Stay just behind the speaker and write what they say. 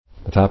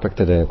The topic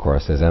today, of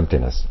course, is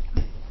emptiness.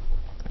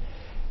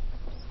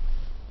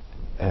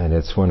 And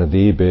it's one of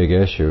the big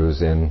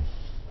issues in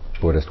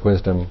Buddhist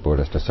wisdom,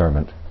 Buddhist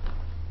discernment.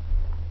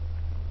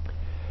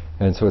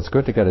 And so it's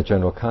good to get a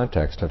general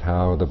context of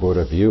how the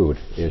Buddha viewed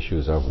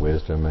issues of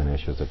wisdom and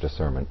issues of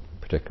discernment,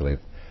 particularly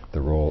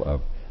the role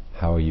of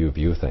how you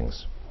view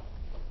things.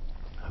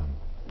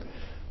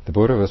 The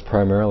Buddha was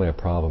primarily a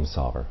problem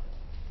solver.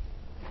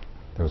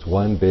 There was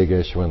one big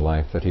issue in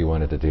life that he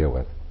wanted to deal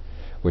with,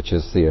 which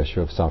is the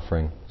issue of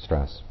suffering,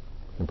 stress,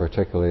 and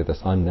particularly this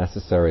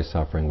unnecessary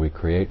suffering we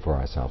create for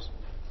ourselves.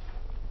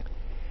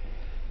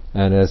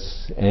 And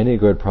as any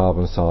good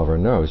problem solver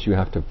knows, you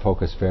have to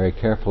focus very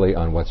carefully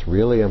on what's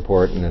really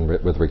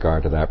important with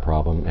regard to that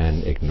problem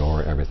and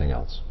ignore everything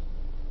else.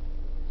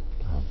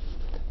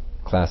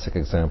 Classic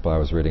example I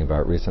was reading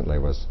about recently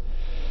was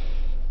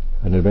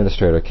an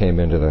administrator came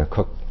into the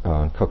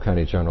Cook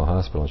County General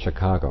Hospital in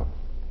Chicago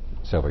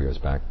several years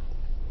back.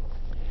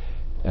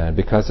 And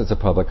because it's a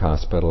public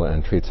hospital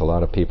and treats a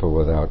lot of people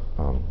without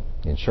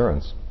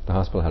insurance, the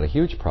hospital had a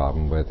huge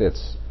problem with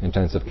its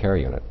intensive care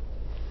unit.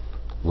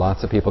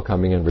 Lots of people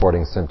coming in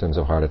reporting symptoms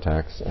of heart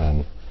attacks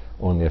and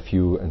only a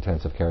few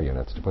intensive care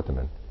units to put them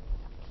in.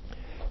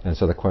 And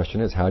so the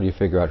question is, how do you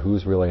figure out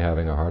who's really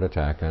having a heart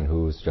attack and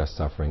who's just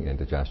suffering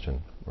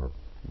indigestion or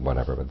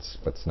whatever,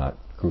 but it's not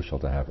crucial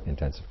to have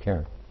intensive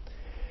care.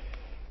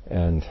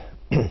 And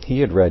he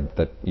had read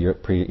that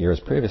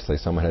years previously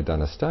someone had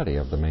done a study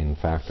of the main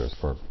factors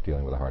for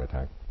dealing with a heart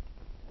attack.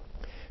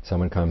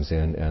 Someone comes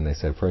in and they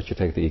said, first you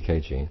take the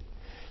EKG,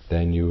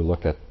 then you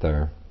look at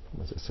their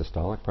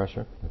systolic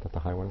pressure? Is that the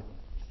high one?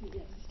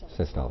 Yes,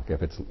 systolic.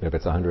 If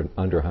it's under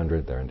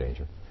 100, they're in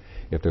danger.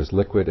 If there's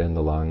liquid in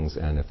the lungs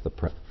and if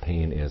the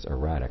pain is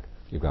erratic,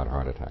 you've got a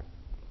heart attack.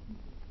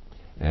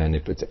 And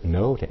if it's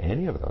no to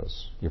any of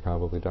those, you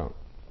probably don't.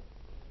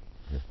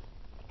 Yeah.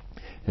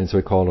 And so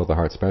we called all the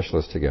heart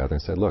specialists together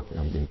and said, look,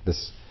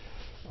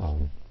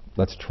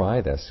 let's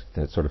try this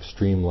to sort of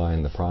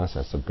streamline the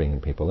process of bringing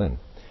people in.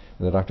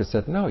 And the doctor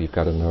said, no, you've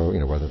got to know,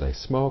 whether they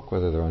smoke,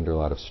 whether they're under a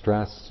lot of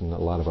stress, and a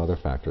lot of other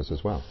factors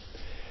as well.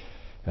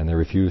 And they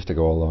refused to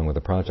go along with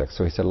the project.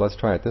 So he said, let's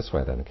try it this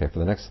way then. Okay, for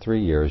the next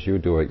 3 years, you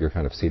do it your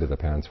kind of seat of the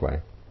pants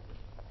way.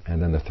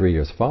 And then the 3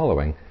 years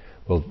following,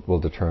 we'll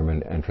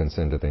determine entrance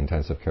into the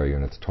intensive care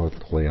units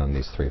totally on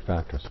these 3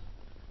 factors.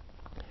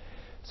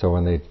 So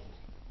when they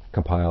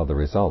compiled the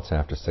results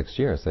after 6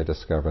 years, they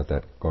discovered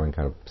that going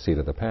kind of seat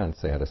of the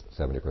pants, they had a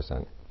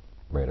 70%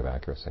 rate of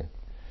accuracy.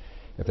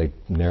 If they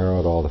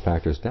narrowed all the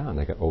factors down,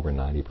 they got over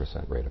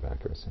 90% rate of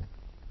accuracy.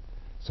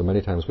 So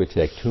many times we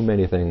take too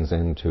many things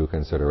into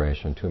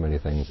consideration, too many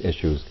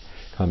issues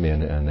come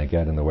in and they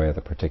get in the way of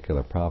the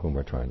particular problem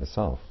we're trying to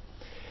solve.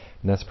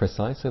 And that's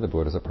precisely the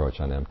Buddha's approach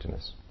on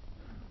emptiness.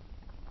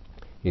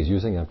 He's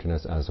using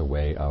emptiness as a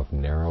way of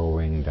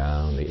narrowing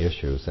down the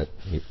issues that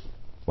he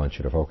wants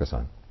you to focus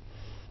on.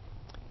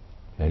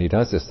 And he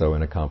does this, though,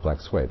 in a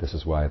complex way. This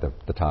is why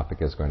the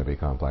topic is going to be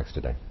complex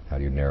today. How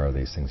do you narrow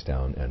these things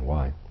down and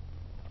why?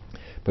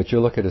 But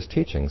you look at his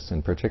teachings,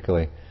 and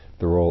particularly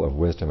the role of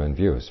wisdom and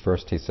views.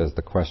 First, he says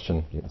the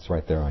question, it's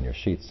right there on your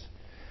sheets.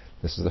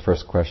 This is the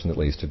first question that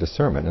leads to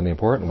discernment. And the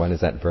important one is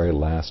that very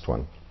last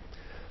one.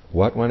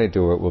 What, when I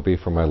do it, will be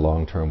for my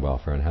long-term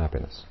welfare and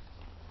happiness?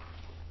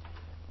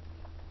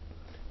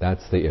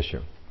 That's the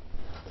issue.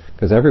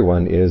 Because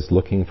everyone is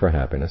looking for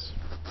happiness.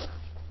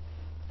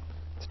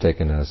 It's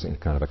taken as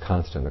kind of a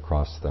constant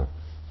across the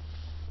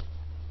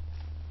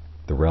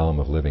realm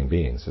of living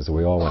beings, is that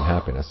we all want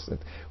happiness.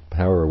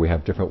 However, we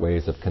have different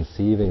ways of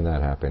conceiving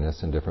that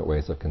happiness and different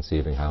ways of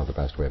conceiving how the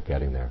best way of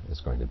getting there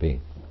is going to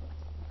be.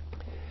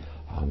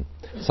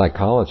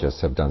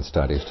 Psychologists have done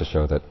studies to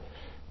show that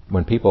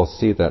when people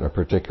see that a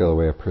particular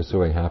way of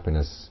pursuing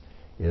happiness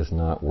is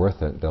not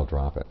worth it, they'll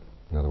drop it.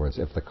 In other words,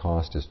 if the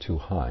cost is too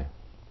high,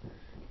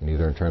 and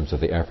either in terms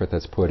of the effort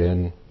that's put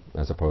in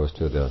as opposed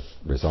to the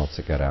results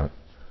that get out,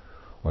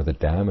 or the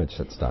damage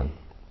that's done,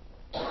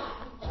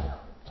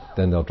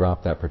 then they'll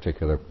drop that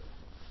particular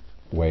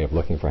way of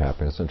looking for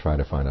happiness and try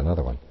to find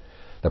another one.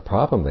 The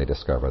problem they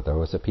discover,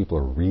 though, is that people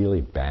are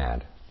really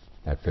bad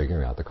at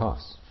figuring out the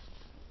costs.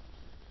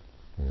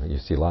 You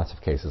see lots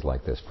of cases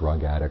like this: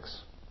 drug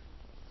addicts,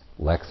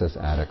 Lexus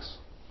addicts,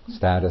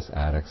 status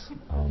addicts.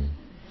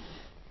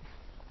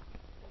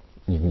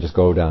 You can just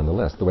go down the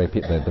list.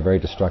 The very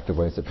destructive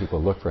ways that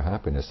people look for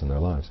happiness in their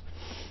lives.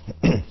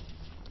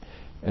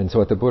 And so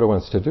what the Buddha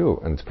wants to do,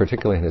 and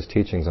particularly in his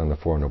teachings on the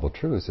Four Noble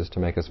Truths, is to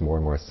make us more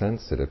and more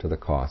sensitive to the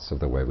costs of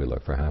the way we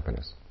look for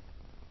happiness.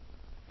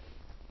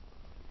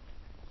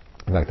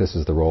 In fact, this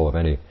is the role of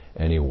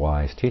any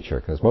wise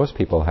teacher, because most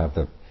people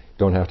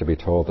don't have to be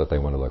told that they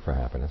want to look for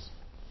happiness.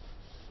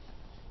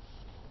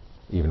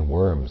 Even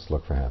worms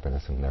look for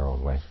happiness in their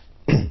own way.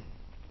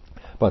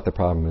 But the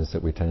problem is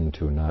that we tend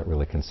to not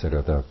really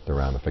consider the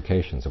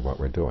ramifications of what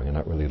we're doing and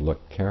not really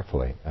look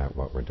carefully at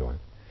what we're doing.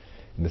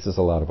 And this is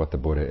a lot of what the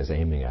Buddha is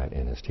aiming at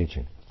in his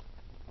teaching.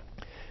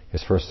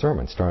 His first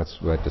sermon starts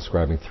with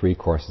describing 3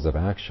 courses of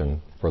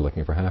action for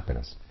looking for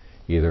happiness.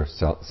 Either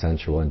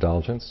sensual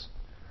indulgence,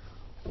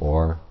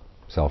 or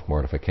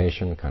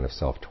self-mortification, kind of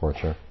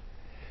self-torture,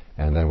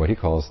 and then what he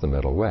calls the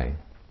middle way.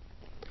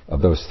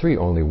 Of those three,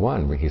 only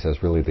one, he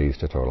says, really leads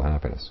to total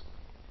happiness.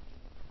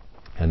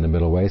 And the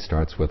middle way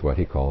starts with what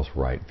he calls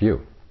right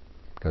view,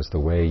 because the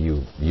way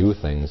you view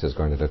things is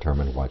going to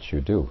determine what you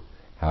do,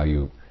 how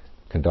you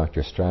conduct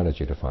your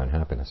strategy to find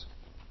happiness,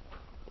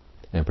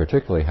 and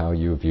particularly how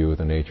you view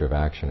the nature of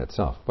action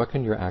itself. What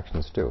can your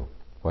actions do?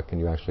 What can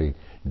you actually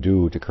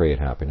do to create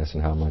happiness,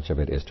 and how much of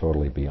it is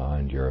totally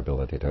beyond your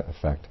ability to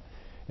affect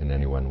in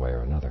any one way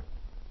or another?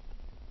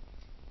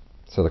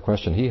 So the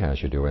question he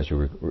has you do as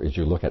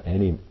you look at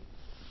any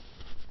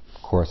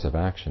course of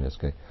action is,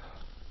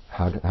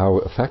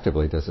 how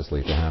effectively does this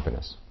lead to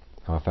happiness?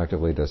 How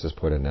effectively does this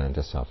put an end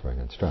to suffering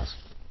and stress?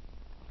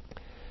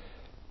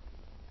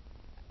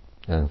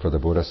 And for the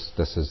Buddhists,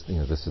 this is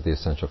the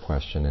essential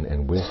question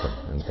in wisdom,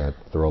 and that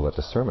the role that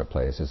discernment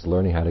plays is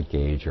learning how to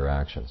gauge your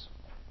actions.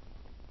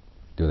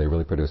 Do they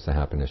really produce the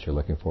happiness you're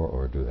looking for,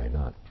 or do they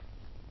not?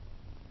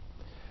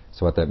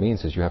 So what that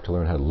means is you have to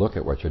learn how to look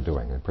at what you're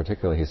doing, and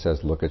particularly he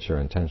says look at your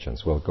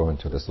intentions. We'll go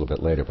into this a little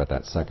bit later, but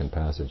that second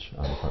passage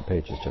on the front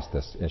page is just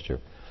this issue.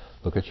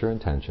 Look at your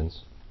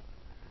intentions.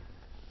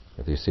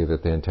 If you see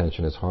that the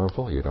intention is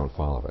harmful, you don't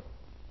follow it.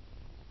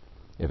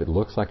 If it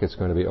looks like it's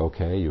going to be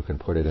okay, you can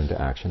put it into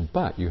action,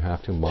 but you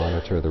have to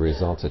monitor the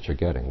results that you're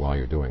getting while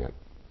you're doing it.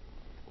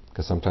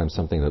 Because sometimes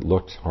something that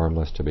looked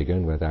harmless to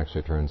begin with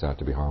actually turns out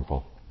to be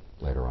harmful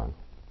later on.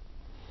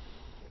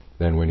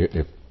 Then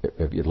if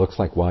it looks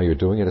like while you're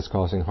doing it it's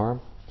causing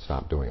harm,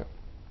 stop doing it.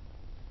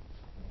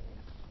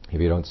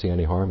 If you don't see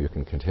any harm, you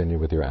can continue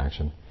with your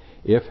action.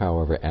 If,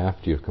 however,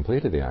 after you've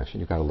completed the action,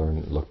 you've got to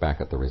look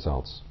back at the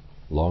results,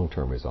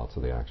 long-term results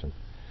of the action.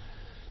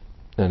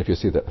 And if you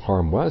see that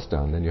harm was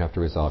done, then you have to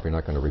resolve you're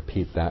not going to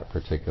repeat that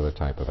particular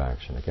type of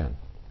action again.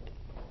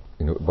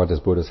 What does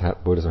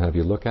Buddhism have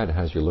you look at? It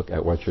has you look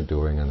at what you're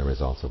doing and the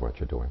results of what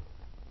you're doing.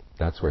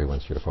 That's where he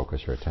wants you to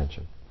focus your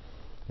attention.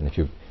 And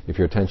if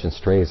your attention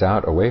strays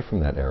out away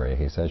from that area,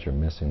 he says you're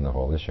missing the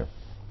whole issue.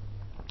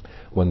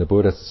 When the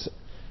Buddhists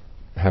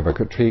have a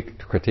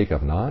critique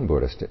of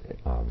non-Buddhist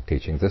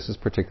teachings, this is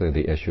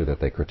particularly the issue that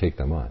they critique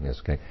them on.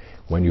 Is,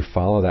 when you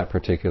follow that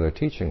particular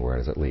teaching, where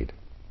does it lead?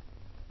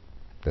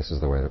 This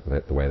is the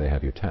way they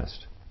have you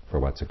test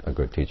for what's a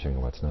good teaching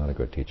and what's not a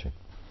good teaching.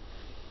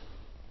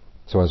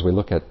 So as we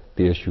look at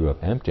the issue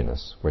of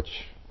emptiness,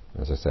 which,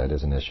 as I said,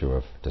 is an issue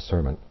of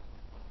discernment,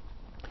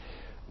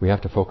 we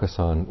have to focus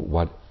on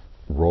what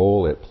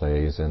role it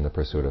plays in the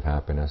pursuit of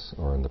happiness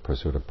or in the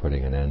pursuit of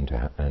putting an end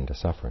to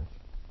suffering.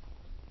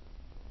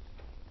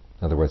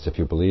 In other words, if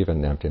you believe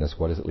in emptiness,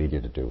 what does it lead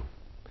you to do?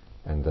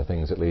 And the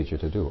things it leads you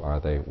to do, are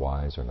they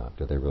wise or not?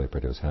 Do they really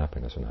produce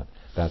happiness or not?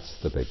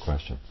 That's the big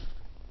question.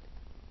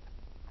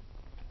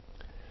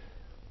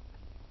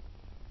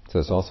 So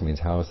this also means,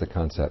 how is the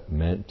concept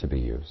meant to be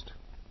used?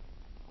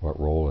 What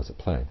role does it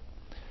play?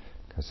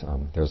 Because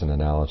there's an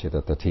analogy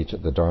that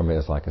the Dharma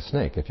is like a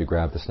snake. If you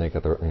grab the snake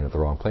at the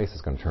wrong place, it's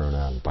going to turn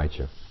around and bite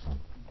you.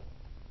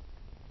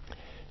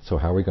 So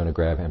how are we going to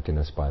grab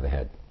emptiness by the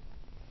head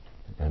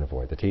and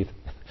avoid the teeth?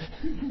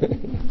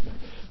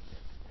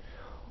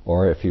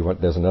 Or if you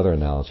want, there's another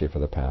analogy for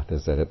the path,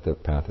 is that the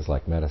path is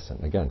like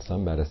medicine. Again,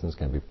 some medicines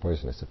can be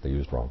poisonous if they're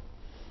used wrong.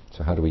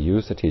 So how do we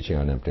use the teaching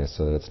on emptiness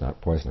so that it's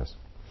not poisonous?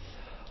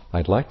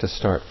 I'd like to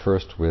start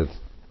first with,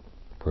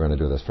 we're going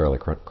to do this fairly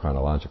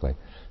chronologically,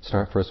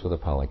 start first with the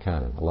Pali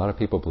Canon. A lot of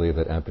people believe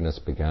that emptiness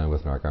began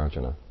with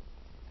Nagarjuna,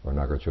 or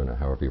Nagarjuna,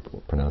 however you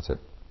pronounce it.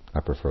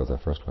 I prefer the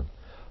first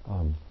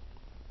one.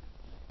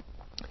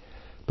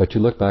 But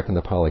you look back in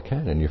the Pali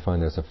Canon, you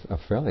find there's a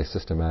fairly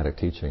systematic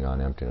teaching on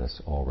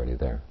emptiness already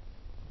there.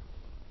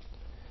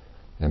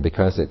 And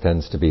because it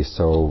tends to be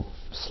so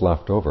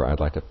sloughed over, I'd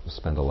like to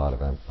spend a lot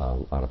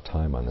of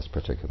time on this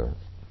particular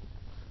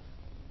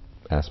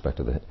aspect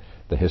of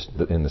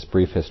in this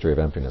brief history of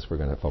emptiness. We're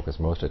going to focus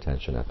most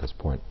attention at this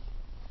point.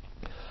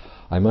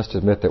 I must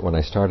admit that when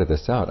I started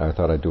this out, I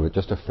thought I'd do it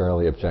just a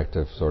fairly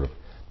objective sort of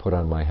put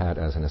on my hat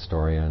as an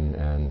historian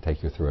and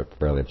take you through it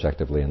fairly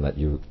objectively and let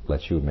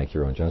you make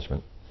your own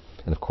judgment.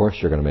 And of course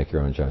you're going to make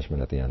your own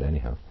judgment at the end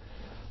anyhow.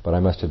 But I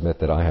must admit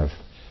that I have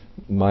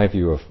my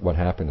view of what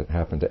happened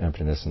to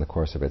emptiness in the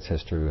course of its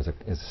history is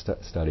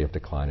a study of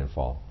decline and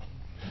fall.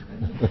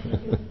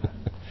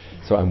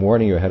 So I'm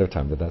warning you ahead of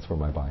time that that's where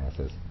my bias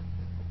is.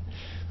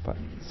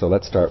 So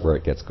let's start where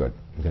it gets good.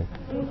 Okay?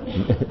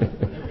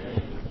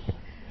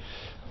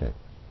 Okay.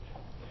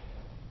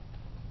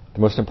 The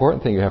most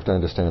important thing you have to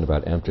understand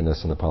about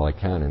emptiness in the Pali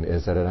Canon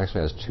is that it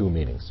actually has two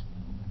meanings.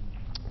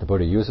 The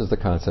Buddha uses the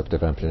concept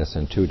of emptiness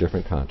in two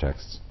different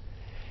contexts,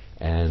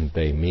 and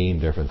they mean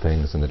different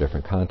things in the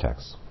different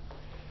contexts.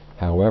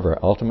 However,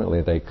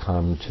 ultimately they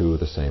come to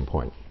the same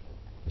point.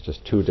 It's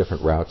just two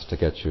different routes to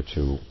get you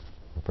to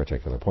a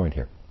particular point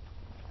here.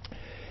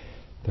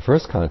 The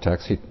first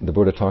context, the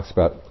Buddha talks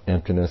about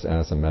emptiness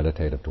as a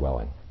meditative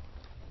dwelling.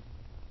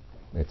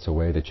 It's a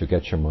way that you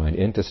get your mind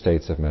into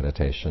states of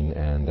meditation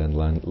and then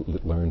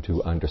learn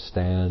to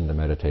understand the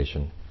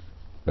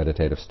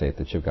meditative state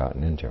that you've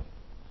gotten into.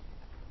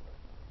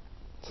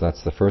 So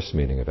that's the first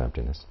meaning of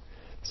emptiness.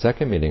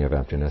 Second meaning of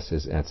emptiness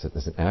is it's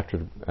an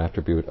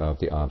attribute of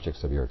the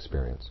objects of your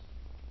experience.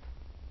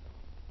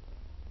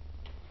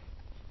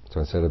 So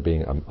instead of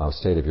being a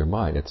state of your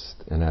mind, it's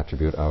an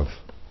attribute of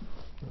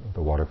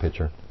the water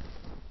pitcher,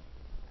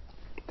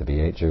 the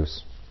V8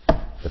 juice,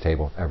 the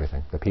table,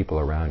 everything, the people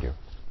around you.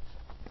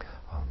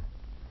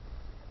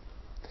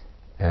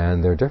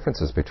 And there are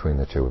differences between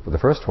the two. The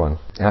first one,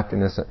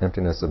 emptiness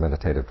of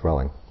meditative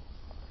dwelling,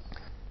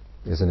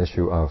 is an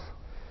issue of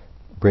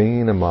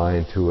bringing the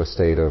mind to a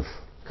state of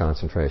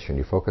concentration.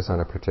 You focus on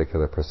a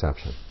particular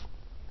perception.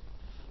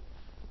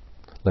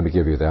 Let me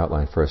give you the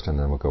outline first, and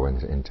then we'll go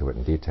into it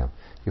in detail.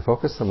 You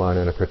focus the mind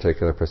on a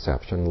particular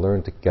perception,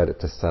 learn to get it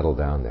to settle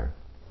down there.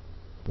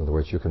 In other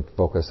words, you can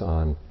focus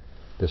on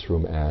this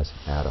room as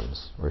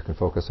atoms, or you can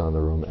focus on the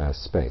room as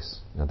space.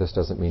 Now, this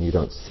doesn't mean you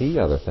don't see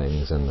other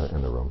things in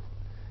the room.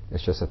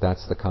 It's just that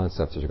that's the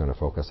concept that you're going to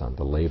focus on,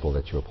 the label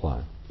that you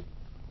apply.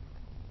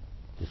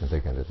 You can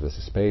think of it as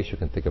space. You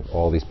can think of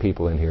all these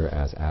people in here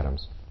as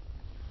atoms.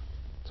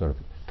 Sort of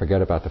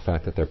forget about the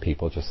fact that they're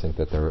people. Just think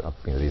that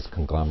they're these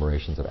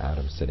conglomerations of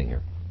atoms sitting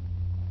here.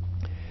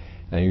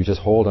 And you just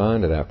hold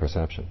on to that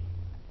perception.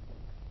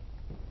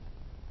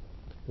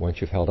 Once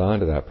you've held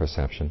on to that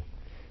perception,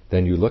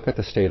 then you look at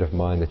the state of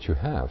mind that you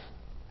have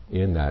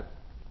in that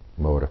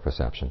mode of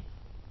perception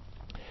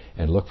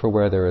and look for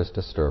where there is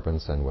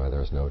disturbance and where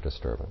there's no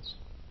disturbance.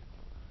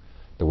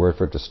 The word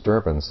for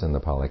disturbance in the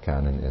Pali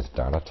Canon is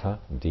darata,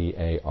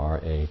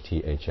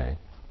 D-A-R-A-T-H-A,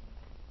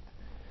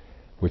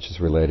 which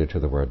is related to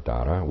the word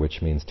dara,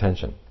 which means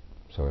tension.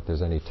 So if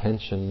there's any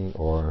tension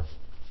or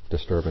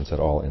disturbance at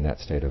all in that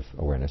state of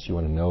awareness, you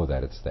want to know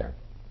that it's there.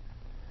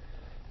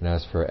 And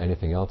as for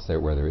anything else there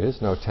where there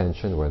is no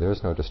tension, where there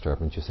is no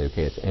disturbance, you say,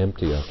 okay, it's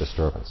empty of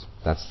disturbance.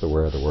 That's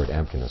where the word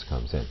emptiness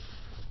comes in.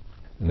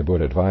 And the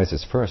Buddha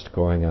advises first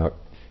going out,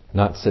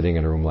 not sitting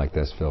in a room like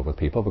this filled with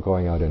people, but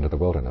going out into the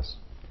wilderness.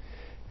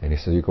 And he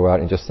says, you go out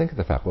and just think of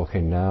the fact, well,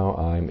 okay, now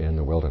I'm in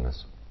the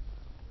wilderness.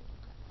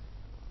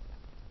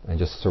 And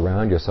just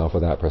surround yourself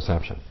with that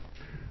perception.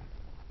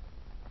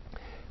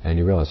 And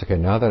you realize, okay,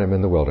 now that I'm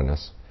in the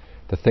wilderness,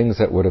 the things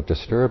that would have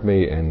disturbed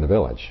me in the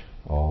village,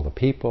 all the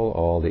people,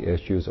 all the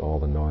issues, all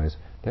the noise,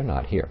 they're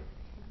not here.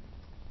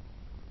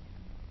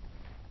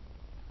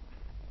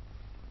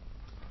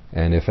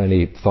 And if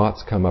any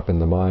thoughts come up in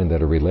the mind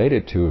that are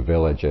related to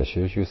village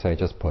issues, you say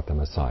just put them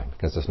aside,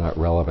 because it's not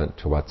relevant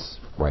to what's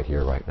right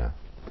here, right now.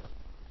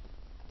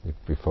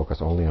 We focus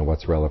only on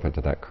what's relevant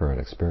to that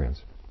current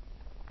experience.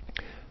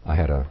 I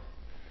had an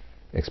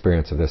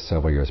experience of this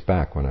several years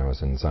back when I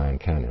was in Zion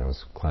Canyon. I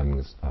was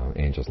climbing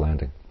Angel's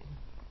Landing.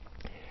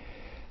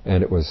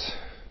 And it was,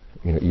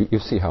 you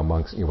see how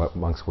what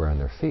monks wear on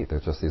their feet. They're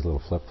just these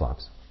little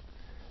flip-flops.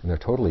 And they're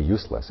totally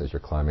useless as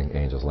you're climbing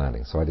Angel's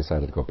Landing. So I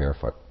decided to go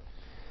barefoot.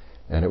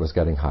 And it was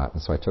getting hot,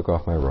 and so I took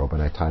off my robe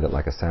and I tied it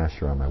like a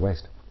sash around my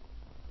waist.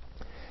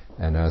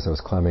 And as I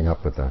was climbing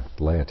up with the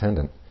lay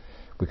attendant,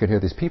 we could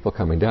hear these people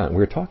coming down. And we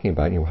were talking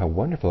about how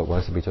wonderful it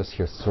was to be just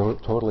here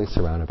totally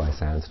surrounded by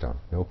sandstone.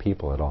 No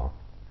people at all.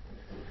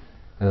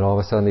 And then all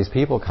of a sudden these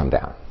people come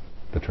down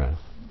the trail.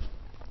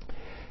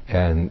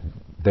 And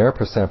their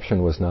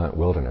perception was not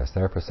wilderness.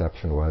 Their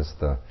perception was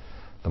the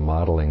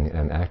modeling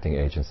and acting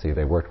agency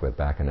they worked with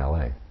back in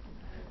L.A.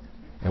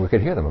 And we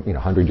could hear them,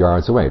 100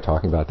 yards away,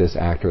 talking about this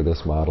actor,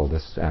 this model,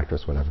 this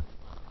actress, whatever.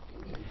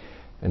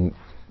 And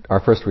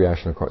our first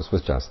reaction, of course,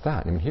 was just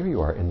that. I mean, here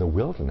you are in the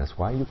wilderness.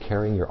 Why are you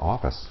carrying your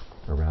office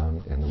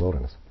around in the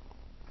wilderness?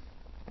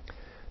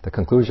 The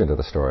conclusion to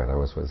the story, though,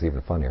 was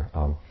even funnier.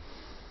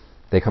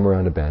 They come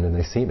around a bend and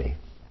they see me.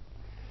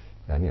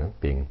 And,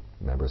 being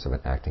members of an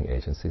acting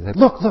agency, they say,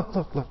 look.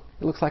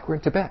 It looks like we're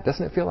in Tibet.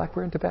 Doesn't it feel like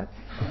we're in Tibet?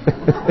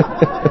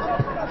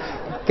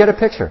 Get a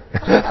picture.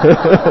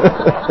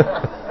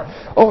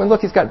 Oh, and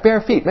look, he's got bare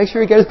feet. Make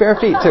sure you get his bare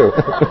feet, too.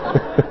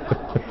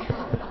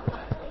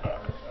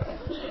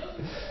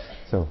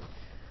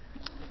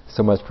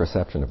 So much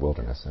perception of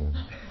wilderness. And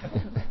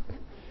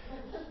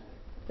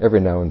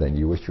every now and then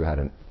you wish you had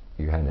an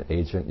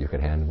agent. You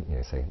could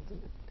say,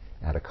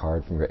 add a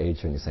card from your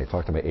agent. You say,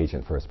 talk to my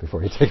agent first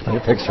before you take my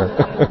picture.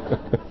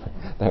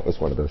 That was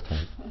one of those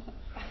times.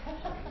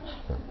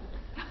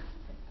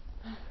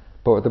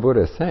 But what the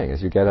Buddha is saying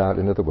is you get out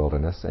into the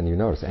wilderness and you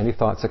notice any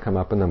thoughts that come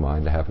up in the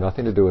mind that have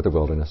nothing to do with the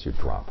wilderness, you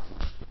drop.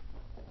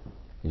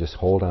 You just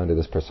hold on to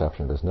this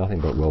perception. There's nothing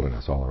but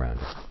wilderness all around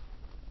you.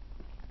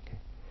 Okay.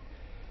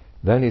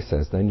 Then he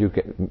says, then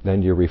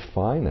you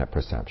refine that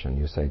perception.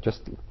 You say,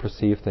 just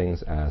perceive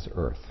things as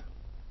earth.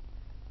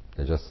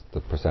 They're just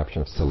the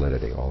perception of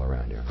solidity all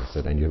around you. He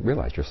said, and you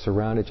realize you're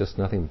surrounded just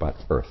nothing but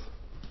earth,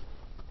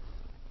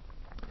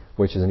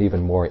 which is an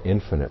even more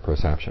infinite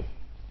perception.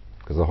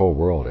 Because the whole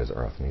world is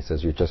earth. And he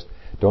says, you just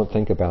don't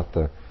think about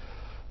the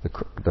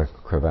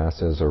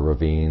crevasses or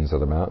ravines or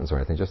the mountains or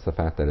anything, just the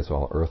fact that it's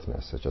all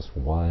earthness. It's just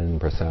one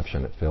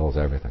perception. It fills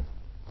everything.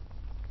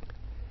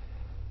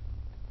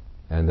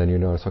 And then you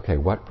notice, okay,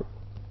 what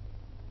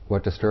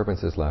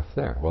disturbance is left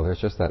there? Well, there's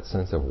just that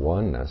sense of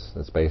oneness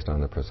that's based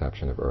on the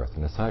perception of earth.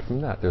 And aside from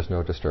that, there's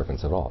no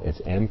disturbance at all.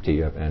 It's empty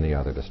of any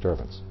other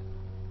disturbance.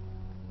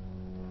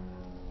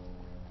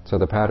 So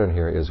the pattern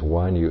here is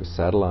one, you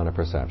settle on a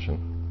perception,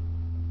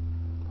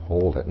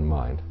 hold it in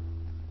mind,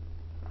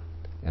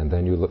 and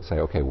then you say,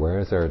 okay, where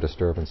is there a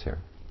disturbance here?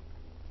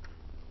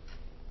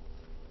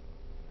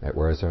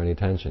 Where is there any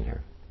tension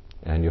here?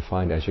 And you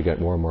find as you get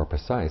more and more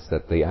precise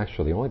that the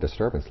only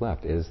disturbance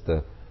left is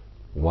the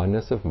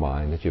oneness of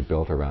mind that you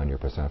built around your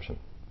perception.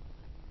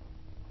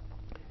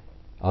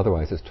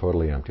 Otherwise, it's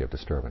totally empty of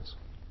disturbance.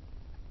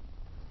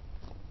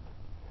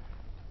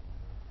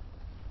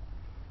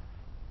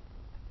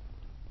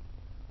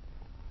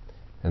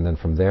 And then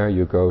from there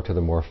you go to the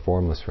more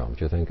formless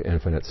realms. You think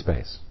infinite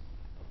space.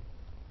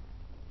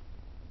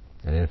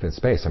 And infinite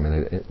space,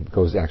 it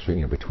goes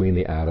actually between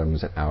the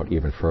atoms and out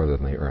even further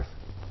than the earth.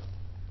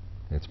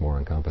 It's more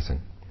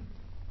encompassing.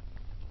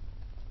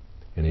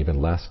 And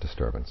even less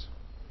disturbance.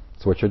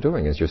 So what you're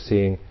doing is you're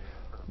seeing,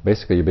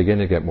 basically you begin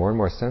to get more and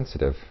more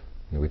sensitive.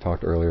 We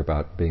talked earlier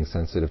about being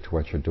sensitive to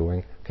what you're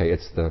doing. Okay,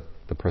 it's the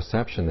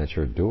perception that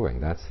you're doing.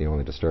 That's the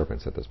only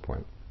disturbance at this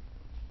point.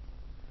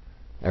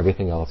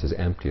 Everything else is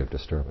empty of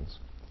disturbance.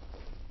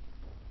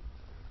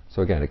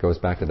 So again, it goes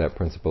back to that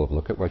principle of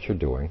look at what you're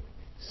doing,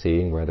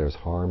 seeing where there's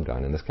harm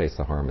done. In this case,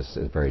 the harm is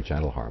very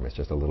gentle harm. It's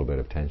just a little bit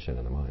of tension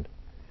in the mind.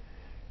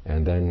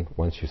 And then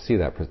once you see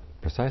that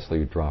precisely,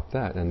 you drop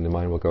that, and the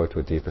mind will go to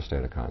a deeper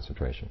state of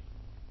concentration.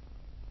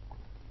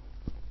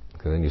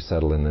 Because then you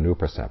settle in the new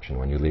perception.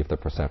 When you leave the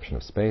perception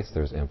of space,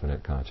 there's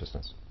infinite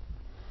consciousness.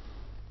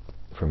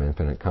 From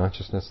infinite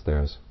consciousness,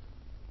 there's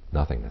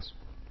nothingness.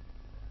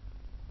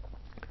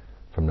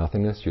 From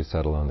nothingness, you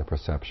settle on the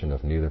perception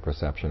of neither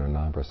perception or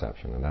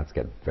non-perception, and that's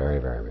get very,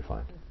 very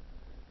refined.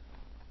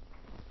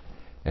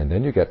 And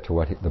then you get to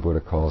what the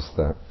Buddha calls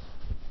the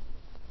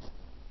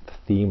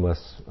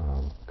themeless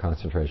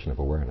concentration of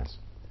awareness.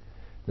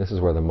 This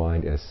is where the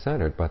mind is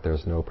centered, but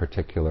there's no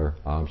particular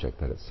object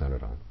that it's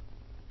centered on.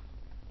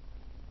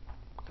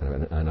 Kind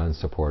of an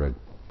unsupported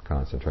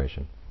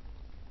concentration.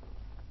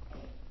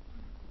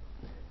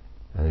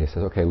 And he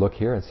says, okay, look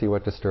here and see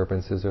what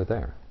disturbances are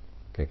there.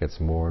 Okay, it gets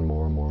more and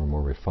more and more and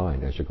more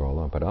refined as you go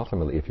along. But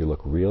ultimately, if you look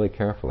really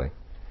carefully,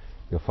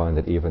 you'll find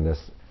that even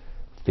this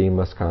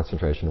themeless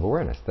concentration of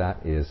awareness,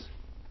 that is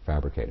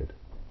fabricated.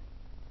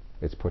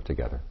 It's put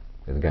together.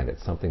 And again,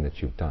 it's something that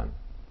you've done.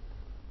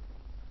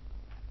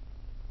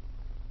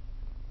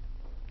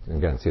 And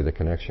again, see the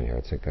connection here.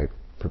 It's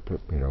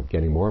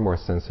getting more and more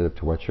sensitive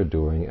to what you're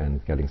doing,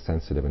 and getting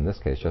sensitive in this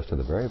case just to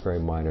the very, very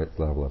minor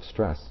level of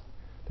stress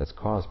that's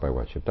caused by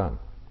what you've done.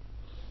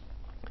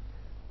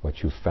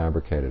 What you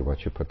fabricated,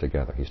 what you put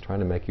together. He's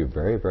trying to make you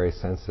very, very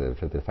sensitive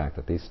to the fact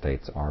that these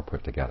states are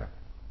put together.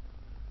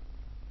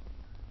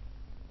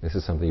 This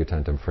is something you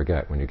tend to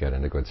forget when you get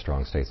into good,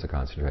 strong states of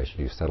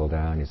concentration. You settle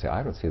down, you say,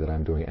 I don't see that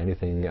I'm doing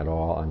anything at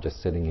all. I'm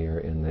just sitting here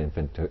in the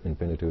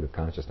infinitude of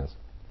consciousness.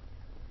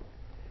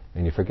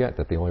 And you forget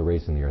that the only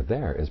reason you're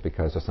there is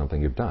because of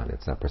something you've done.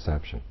 It's that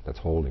perception that's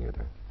holding you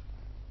there.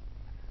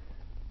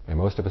 And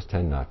most of us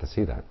tend not to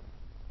see that.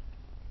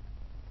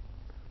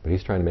 But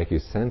he's trying to make you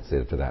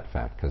sensitive to that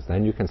fact, because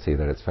then you can see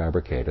that it's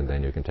fabricated, and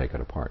then you can take it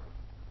apart.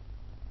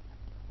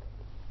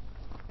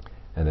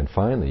 And then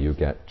finally you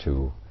get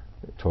to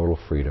total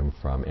freedom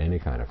from any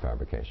kind of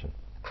fabrication.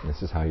 And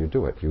this is how you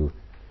do it. You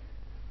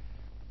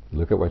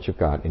look at what you've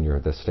got in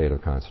this state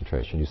of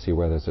concentration. You see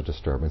where there's a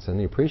disturbance, and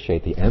you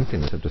appreciate the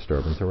emptiness of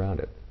disturbance around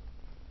it.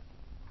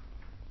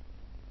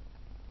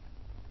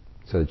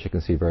 So that you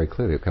can see very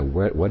clearly, okay,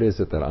 what is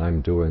it that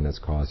I'm doing that's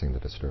causing the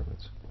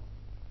disturbance?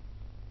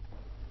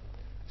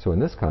 So in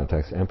this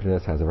context,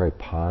 emptiness has a very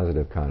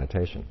positive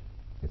connotation.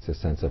 It's a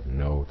sense of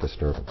no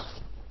disturbance.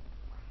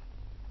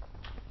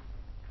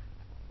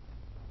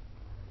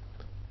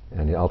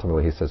 And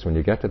ultimately he says, when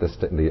you get to the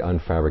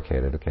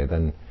unfabricated, okay,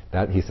 then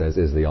that, he says,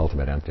 is the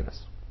ultimate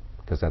emptiness.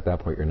 Because at that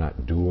point you're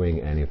not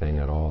doing anything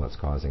at all that's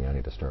causing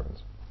any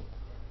disturbance.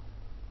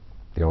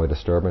 The only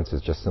disturbance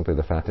is just simply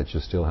the fact that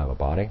you still have a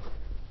body,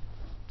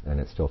 and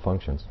it still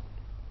functions.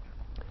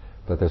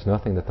 But there's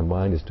nothing that the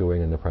mind is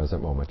doing in the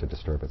present moment to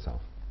disturb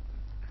itself.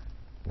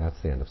 That's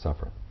the end of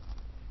suffering.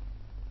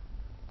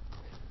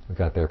 We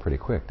got there pretty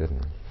quick, didn't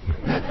we?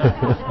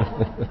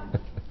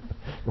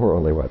 We're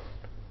only,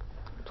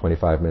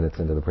 25 minutes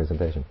into the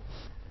presentation.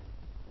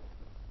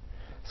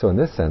 So in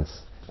this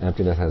sense,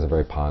 emptiness has a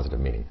very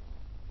positive meaning.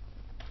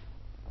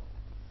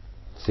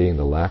 Seeing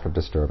the lack of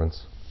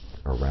disturbance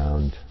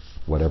around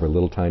whatever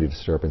little tiny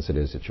disturbance it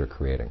is that you're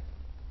creating.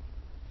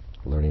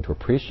 Learning to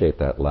appreciate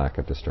that lack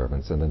of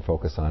disturbance, and then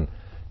focus on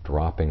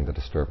dropping the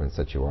disturbance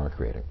that you are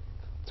creating.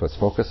 So it's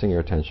focusing your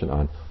attention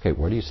on, okay,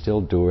 what are you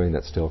still doing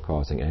that's still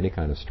causing any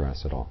kind of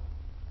stress at all?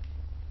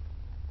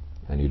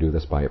 And you do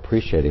this by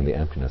appreciating the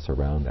emptiness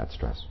around that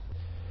stress.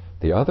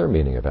 The other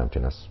meaning of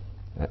emptiness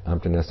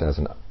as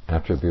an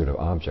attribute of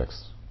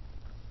objects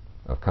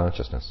of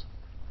consciousness,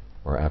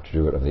 or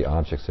attribute of the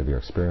objects of your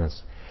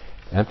experience.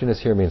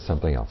 Emptiness here means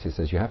something else. He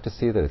says you have to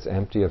see that it's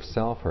empty of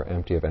self or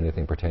empty of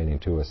anything pertaining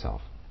to a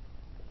self.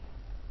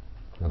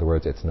 In other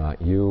words, it's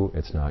not you,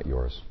 it's not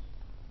yours.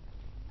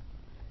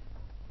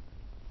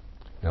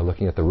 Now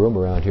looking at the room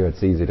around here,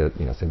 it's easy to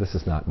say, this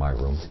is not my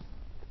room.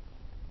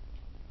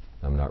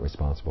 I'm not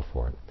responsible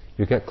for it.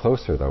 You get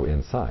closer, though,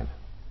 inside.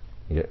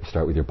 You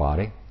start with your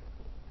body.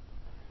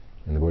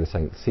 And the Buddha is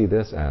saying, see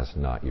this as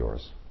not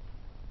yours.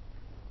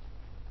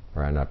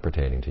 Or not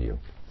pertaining to you.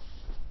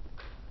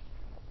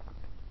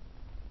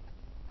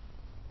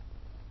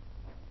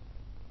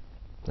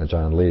 Now,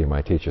 John Lee,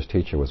 my teacher's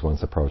teacher, was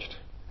once approached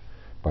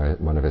by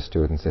one of his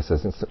students. He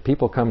says,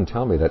 people come and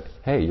tell me that,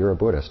 hey, you're a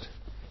Buddhist.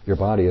 Your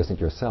body isn't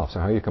yourself. So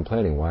how are you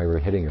complaining why we're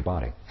hitting your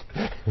body?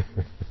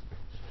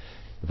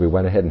 If we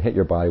went ahead and hit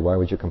your body, why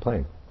would you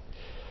complain?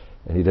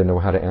 And he didn't know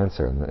how to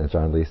answer. And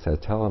John Lee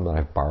said, tell him that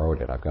I've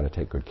borrowed it. I've got to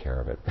take good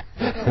care of it.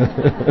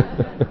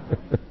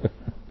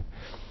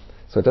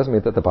 So it doesn't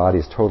mean that the body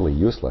is totally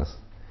useless.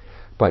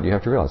 But you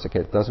have to realize,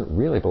 okay, it doesn't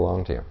really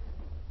belong to you.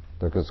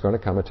 There's going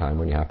to come a time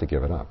when you have to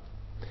give it up.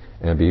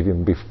 And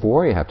even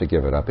before you have to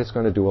give it up, it's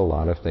going to do a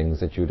lot of things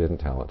that you didn't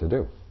tell it to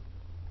do.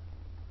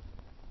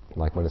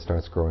 Like when it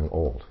starts growing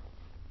old.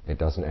 It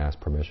doesn't ask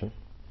permission.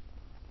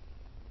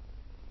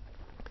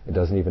 It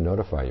doesn't even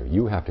notify you.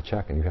 You have to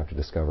check and you have to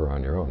discover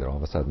on your own that all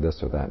of a sudden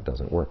this or that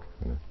doesn't work.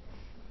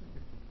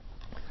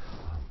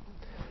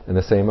 And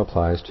the same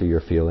applies to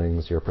your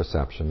feelings, your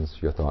perceptions,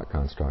 your thought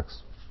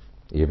constructs,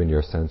 even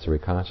your sensory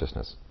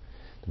consciousness.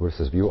 The Buddha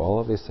says, view all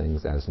of these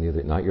things as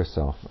neither not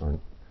yourself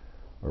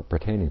or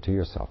pertaining to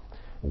yourself.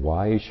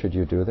 Why should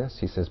you do this?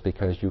 He says,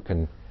 because you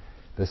can.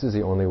 This is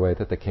the only way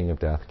that the king of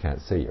death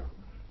can't see you,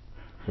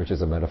 which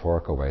is a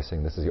metaphorical way of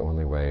saying this is the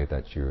only way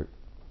that you're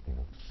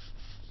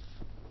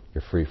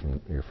free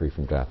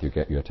from death.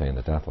 You attain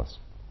the deathless.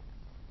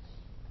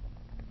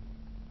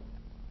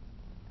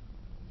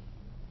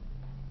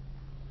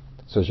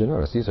 So as you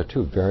notice, these are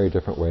two very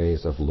different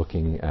ways of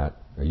looking at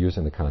or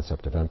using the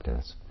concept of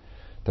emptiness.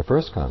 The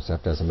first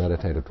concept, as a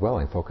meditative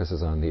dwelling,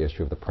 focuses on the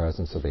issue of the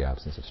presence or the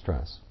absence of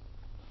stress,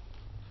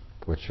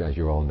 which, as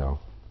you all know,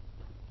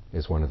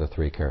 is one of the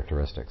three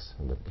characteristics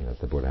that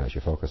the Buddha has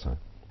you focus on.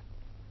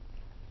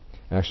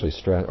 Actually,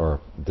 stress or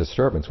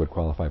disturbance would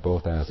qualify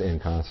both as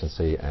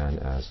inconstancy and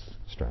as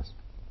stress.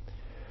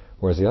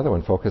 Whereas the other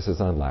one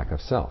focuses on lack of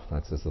self.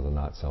 This is the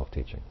not self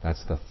teaching.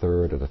 That's the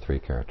third of the three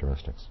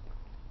characteristics.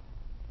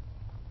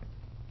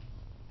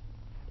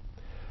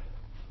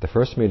 The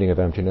first meaning of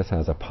emptiness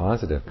has a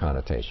positive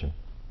connotation,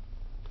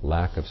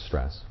 lack of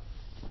stress.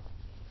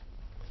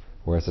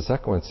 Whereas the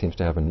second one seems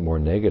to have a more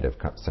negative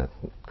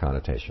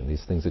connotation.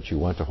 These things that you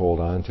want to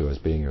hold on to as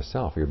being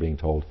yourself, you're being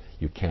told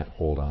you can't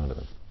hold on to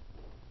them.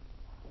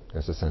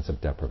 There's a sense of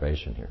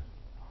deprivation here.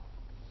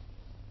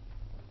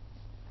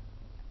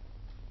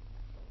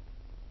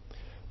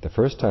 The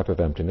first type of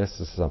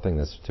emptiness is something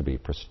that's to be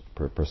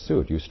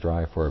pursued. You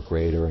strive for a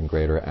greater and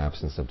greater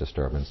absence of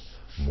disturbance,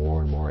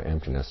 more and more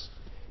emptiness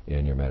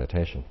in your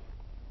meditation.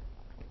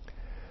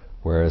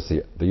 Whereas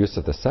the use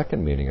of the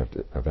second meaning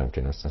of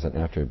emptiness as an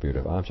attribute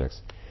of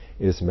objects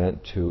is meant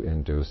to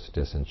induce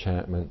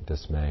disenchantment,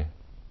 dismay.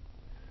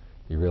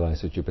 You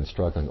realize that you've been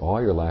struggling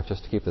all your life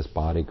just to keep this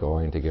body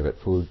going, to give it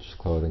food,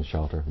 clothing,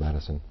 shelter,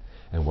 medicine.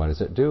 And what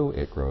does it do?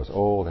 It grows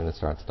old and it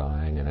starts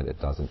dying, and it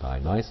doesn't die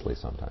nicely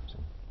sometimes.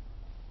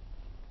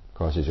 It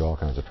causes you all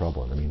kinds of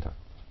trouble in the meantime.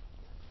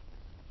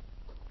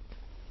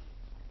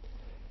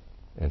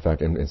 In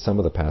fact, in some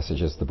of the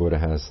passages, the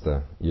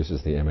Buddha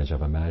uses the image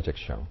of a magic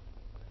show.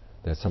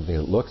 There's something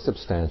that looks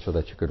substantial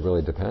that you could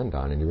really depend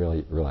on, and you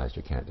really realize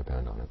you can't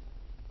depend on it.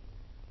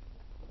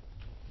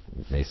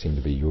 It may seem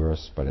to be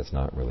yours, but it's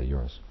not really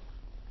yours.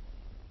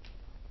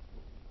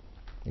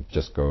 It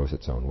just goes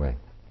its own way.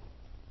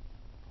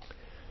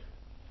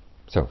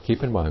 So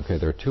keep in mind,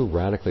 there are two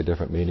radically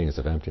different meanings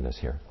of emptiness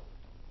here.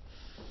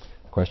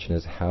 The question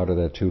is, how do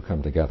the two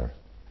come together?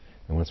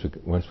 And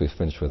once we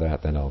finish with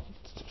that, then I'll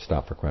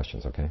stop for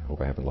questions, okay?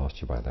 Hope I haven't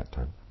lost you by that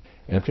time.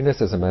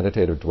 Emptiness as a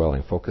meditative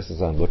dwelling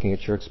focuses on looking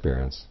at your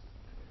experience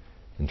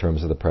in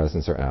terms of the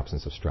presence or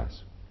absence of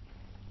stress.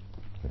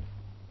 Okay.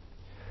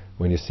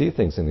 When you see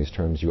things in these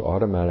terms, you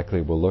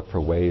automatically will look for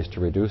ways to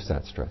reduce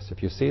that stress.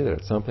 If you see that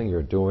it's something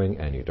you're doing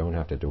and you don't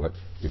have to do it,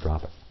 you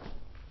drop it.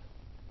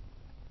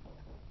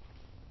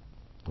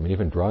 I mean,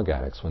 even drug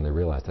addicts, when they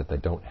realize that they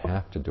don't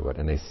have to do it,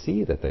 and they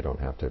see that they don't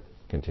have to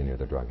continue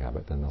the drug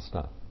habit, then they'll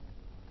stop.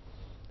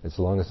 As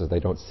long as they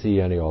don't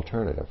see any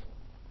alternative,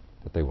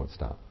 that they won't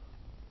stop.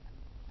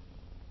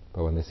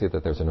 But when they see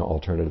that there's an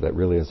alternative that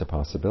really is a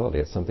possibility,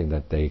 it's something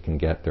that they can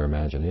get their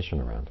imagination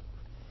around,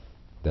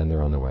 then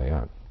they're on the way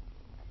out.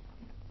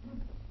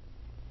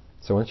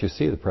 So once you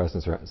see the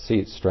presence or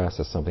see stress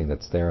as something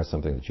that's there,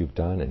 something that you've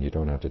done, and you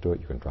don't have to do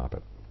it, you can drop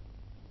it.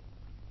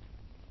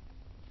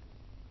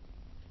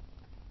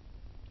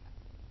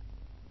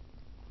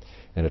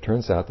 And it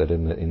turns out that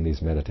in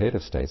these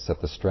meditative states,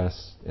 that the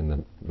stress in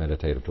the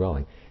meditative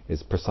dwelling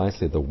is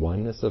precisely the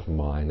oneness of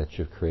mind that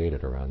you've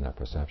created around that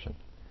perception.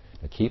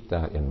 Now keep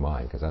that in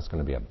mind, because that's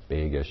going to be a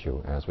big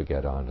issue as we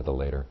get on to the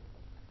later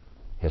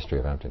history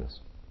of emptiness.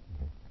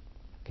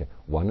 Okay.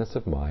 Oneness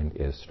of mind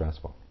is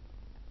stressful.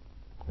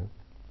 Okay.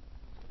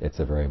 It's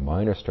a very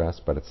minor stress,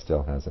 but it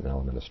still has an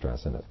element of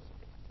stress in it.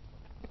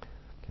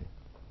 Okay.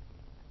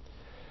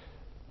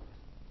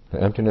 Now,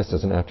 emptiness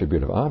as an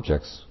attribute of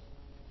objects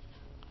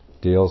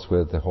deals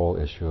with the whole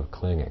issue of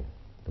clinging.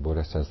 The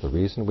Buddha says the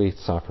reason we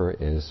suffer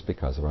is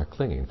because of our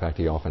clinging. In fact,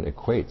 he often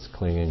equates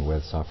clinging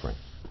with suffering.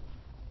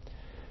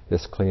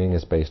 This clinging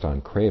is based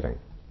on craving.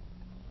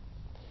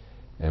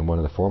 And one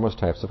of the foremost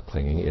types of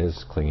clinging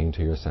is clinging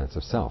to your sense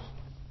of self.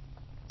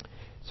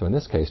 So in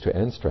this case, to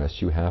end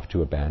stress, you have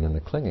to abandon the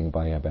clinging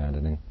by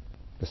abandoning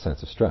the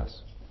sense of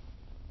stress,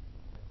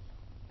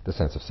 the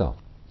sense of self.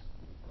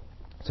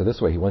 So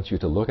this way, he wants you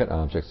to look at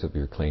objects of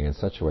your clinging in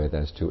such a way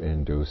as to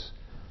induce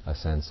a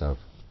sense of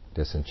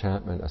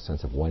disenchantment, a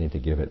sense of wanting to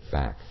give it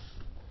back.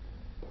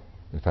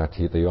 In fact,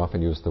 they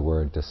often use the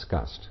word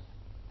disgust,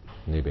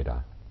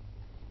 nibbida.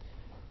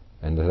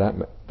 And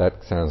that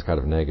sounds kind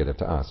of negative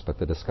to us, but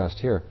the disgust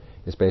here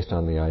is based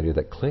on the idea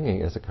that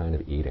clinging is a kind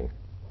of eating.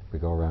 We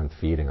go around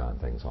feeding on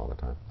things all the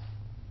time.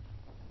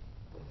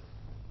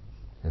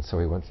 And so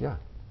he wants,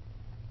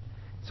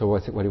 So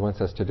what he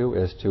wants us to do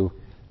is to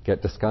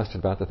get disgusted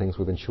about the things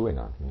we've been chewing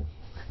on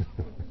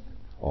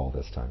all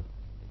this time.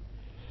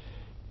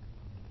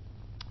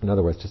 In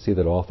other words, to see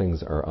that all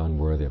things are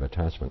unworthy of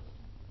attachment.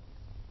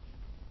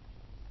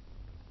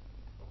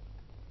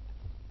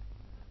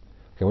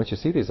 Okay, once you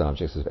see these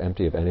objects as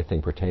empty of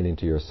anything pertaining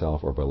to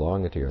yourself or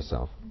belonging to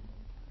yourself,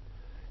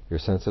 your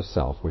sense of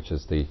self, which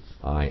is the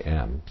I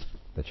am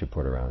that you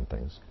put around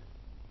things,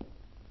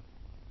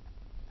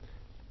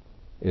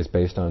 is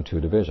based on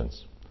two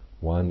divisions.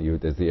 One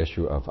is the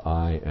issue of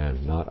I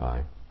and not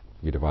I.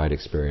 You divide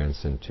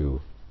experience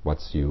into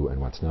what's you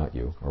and what's not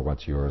you, or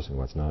what's yours and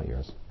what's not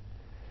yours.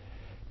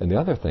 And the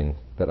other thing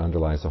that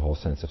underlies the whole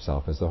sense of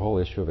self is the whole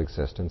issue of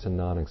existence and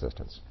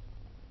non-existence.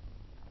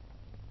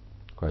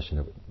 Question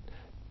of,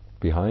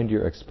 behind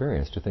your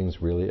experience, do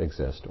things really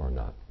exist or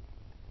not?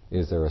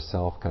 Is there a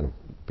self kind of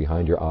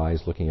behind your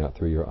eyes, looking out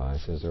through your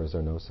eyes? Is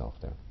there no self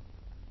there?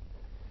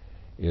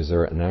 Is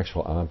there an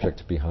actual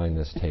object behind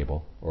this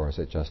table, or is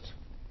it just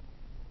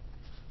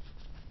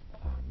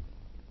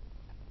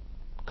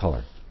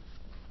color?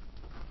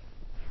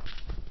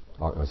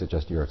 Or is it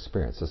just your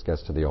experience? This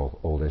gets to the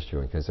old issue.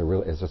 Is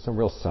there some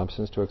real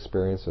substance to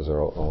experience, or is it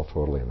all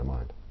totally in the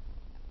mind?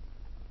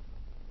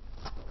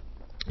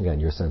 Again,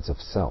 your sense of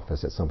self.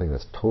 Is it something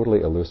that's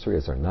totally illusory?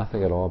 Is there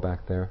nothing at all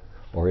back there?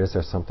 Or is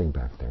there something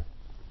back there?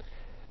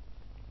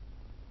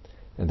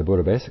 And the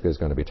Buddha basically is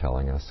going to be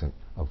telling us to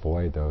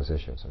avoid those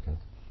issues, okay?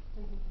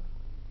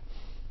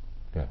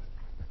 Yeah.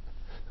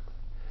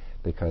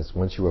 Because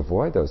once you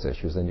avoid those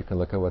issues, then you can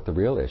look at what the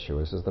real issue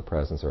is the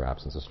presence or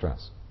absence of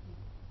stress.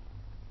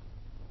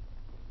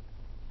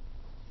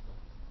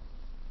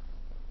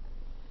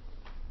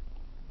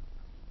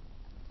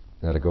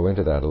 Now, to go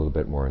into that a little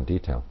bit more in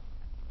detail,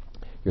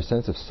 your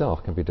sense of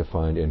self can be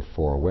defined in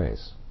four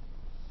ways.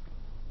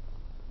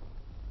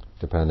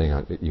 Depending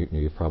on,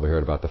 you've probably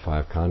heard about the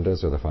 5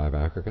 khandhas or the 5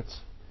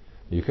 aggregates.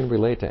 You can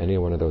relate to any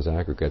one of those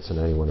aggregates in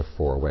any one of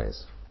 4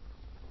 ways.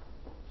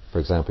 For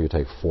example, you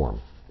take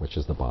form, which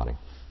is the body.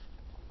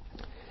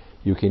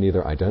 You can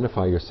either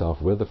identify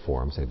yourself with the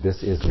form, say,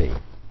 this is me.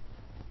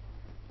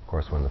 Of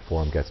course, when the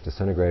form gets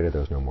disintegrated,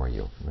 there's no more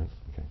you. Right?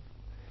 Okay.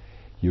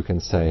 You can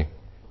say,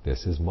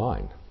 this is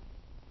mine.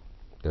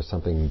 There's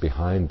something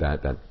behind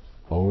that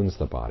owns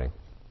the body,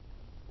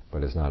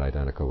 but is not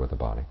identical with the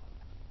body.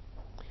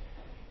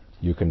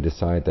 You can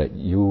decide that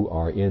you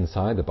are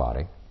inside the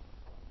body.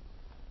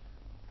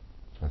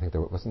 I think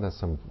wasn't that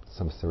some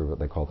theory what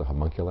they called the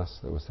homunculus?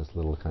 There was this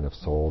little kind of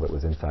soul that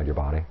was inside your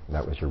body.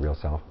 That was your real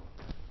self.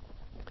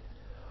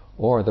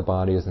 Or the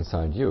body is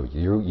inside you.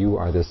 You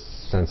are this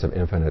sense of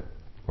infinite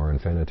or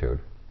infinitude,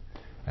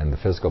 and the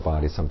physical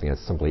body is something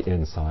that's simply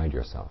inside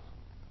yourself.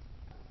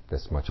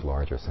 This much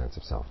larger sense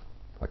of self,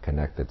 a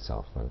connected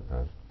self,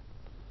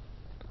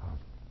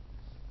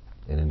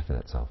 an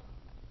infinite self.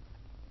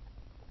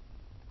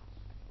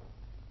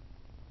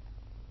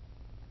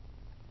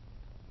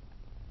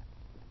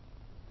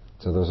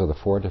 So those are the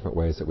 4 different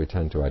ways that we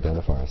tend to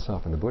identify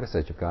ourselves. And the Buddha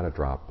says you've got to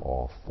drop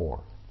all 4.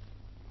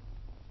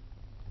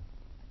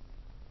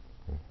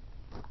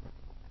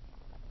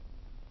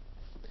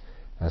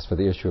 As for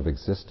the issue of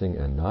existing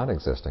and not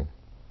existing,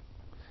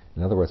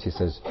 in other words, he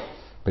says,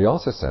 but he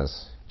also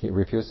says, he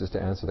refuses to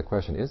answer the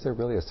question, is there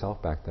really a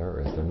self back there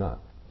or is there not?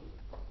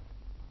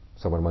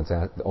 Someone once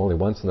asked, only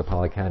once in the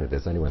Pali Canon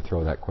does anyone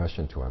throw that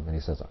question to him, and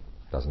he says,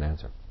 doesn't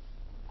answer.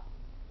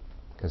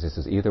 Because he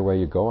says, either way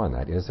you go on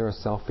that, is there a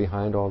self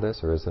behind all this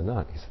or is there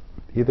not? He said,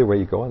 either way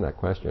you go on that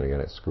question, again,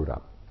 it's screwed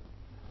up.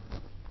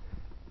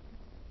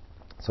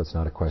 So it's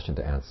not a question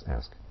to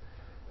ask.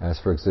 As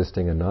for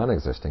existing and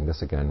non-existing,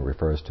 this again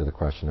refers to the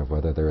question of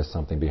whether there is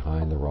something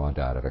behind the raw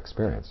data of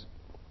experience.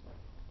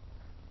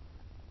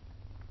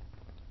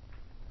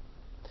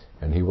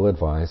 And he will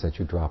advise that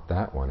you drop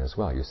that one as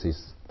well. You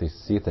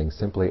see things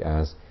simply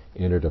as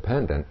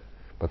interdependent,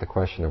 but the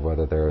question of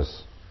whether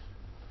there's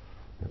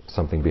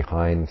something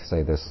behind,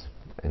 say, this,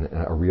 in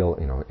a real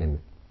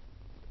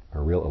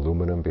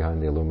aluminum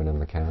behind the aluminum in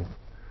the can,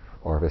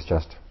 or if it's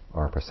just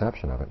our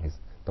perception of it,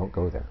 don't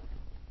go there.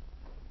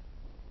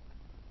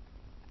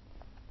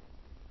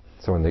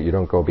 So you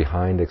don't go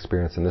behind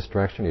experience in this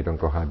direction, you don't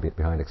go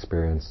behind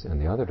experience in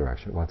the other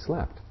direction. What's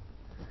left?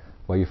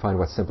 well, you find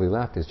what's simply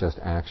left is just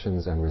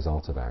actions and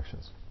results of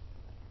actions.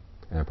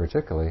 And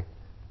particularly,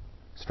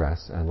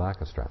 stress and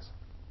lack of stress.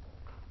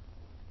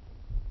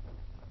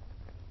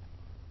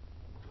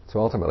 So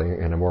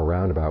ultimately, in a more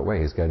roundabout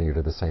way, he's getting you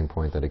to the same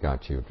point that he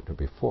got you to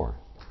before.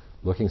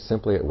 Looking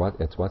simply at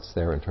what's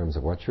there in terms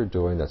of what you're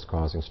doing that's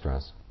causing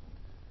stress,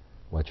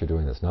 what you're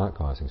doing that's not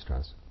causing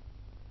stress,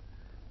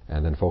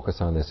 and then focus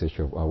on this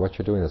issue of what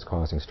you're doing that's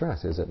causing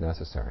stress. Is it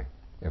necessary?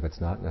 If it's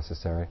not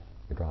necessary,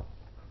 you drop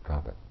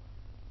it.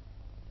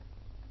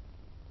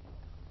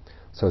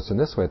 So it's in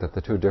this way that the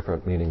two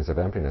different meanings of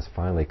emptiness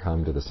finally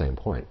come to the same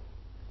point,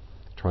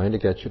 trying to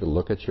get you to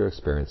look at your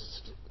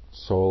experience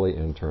solely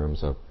in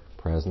terms of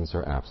presence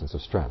or absence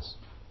of stress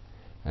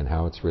and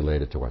how it's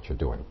related to what you're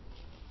doing.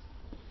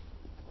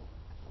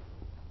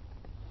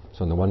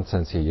 So in the one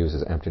sense, he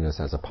uses emptiness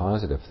as a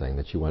positive thing,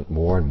 that you want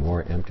more and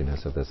more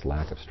emptiness of this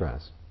lack of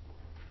stress.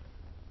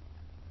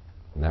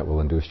 And that will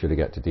induce you to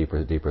get to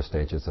deeper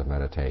stages of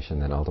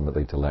meditation, and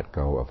ultimately to let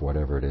go of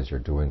whatever it is you're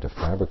doing to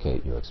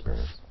fabricate your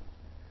experience.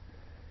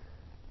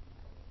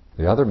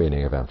 The other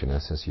meaning of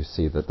emptiness is you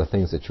see that the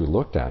things that you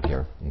looked at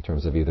here, in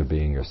terms of either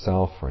being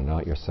yourself or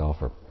not yourself,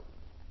 or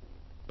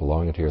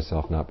belonging to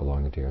yourself, not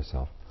belonging to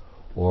yourself,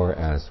 or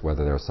as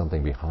whether there's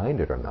something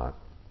behind it or not.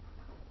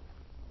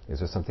 Is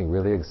there something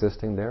really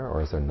existing there,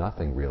 or is there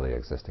nothing really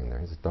existing there?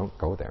 He says, don't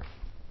go there.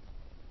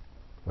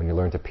 When you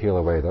learn to peel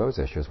away those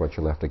issues, what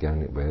you're left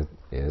again with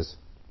is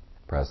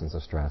presence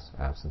of stress,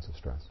 absence of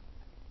stress.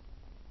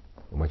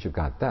 And once you've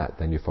got that,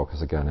 then you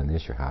focus again on the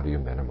issue, how do you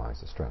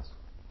minimize the stress?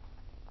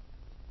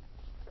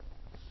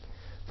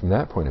 From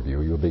that point of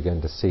view, you'll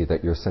begin to see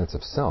that your sense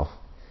of self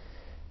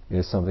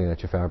is something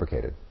that you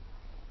fabricated,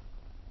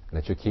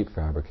 that you keep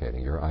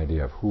fabricating. Your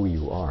idea of who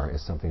you are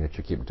is something that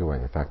you keep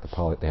doing. In fact,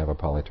 they have a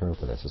Pali term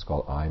for this. It's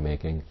called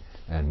I-making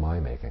and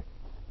my-making.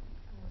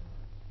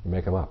 You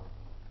make them up.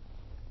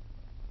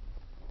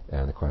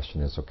 And the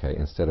question is, okay,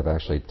 instead of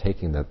actually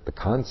taking the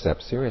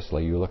concept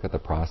seriously, you look at the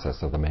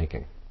process of the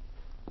making.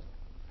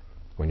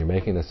 When you're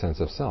making the sense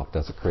of self,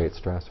 does it create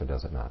stress or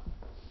does it not?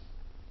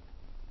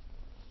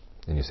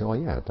 And you say, oh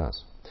yeah, it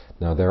does.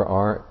 Now there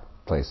are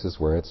places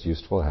where it's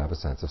useful to have a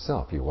sense of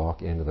self. You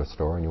walk into the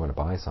store and you want to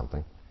buy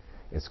something.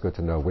 It's good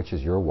to know which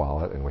is your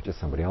wallet and which is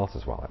somebody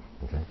else's wallet.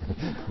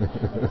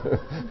 Okay?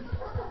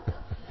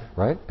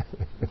 Right?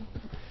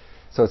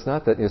 So it's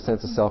not that your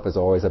sense of self is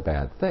always a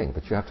bad thing,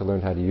 but you have to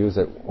learn how to use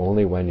it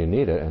only when you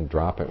need it and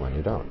drop it when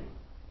you don't.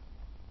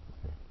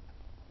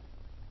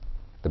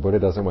 The Buddha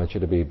doesn't want you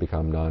to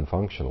become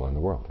non-functional in the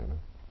world. You know?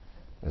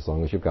 As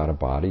long as you've got a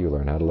body, you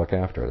learn how to look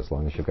after it. As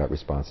long as you've got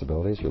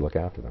responsibilities, you look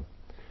after them.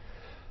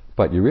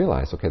 But you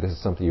realize, okay, this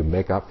is something you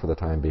make up for the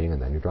time being,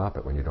 and then you drop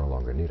it when you no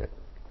longer need it.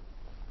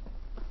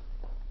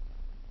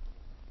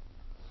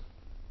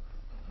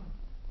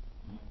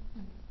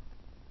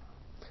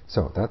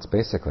 So that's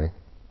basically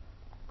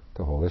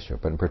the whole issue.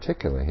 But in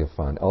particular, he'll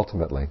find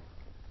ultimately,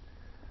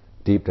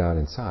 deep down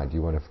inside,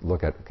 you want to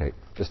look at, okay,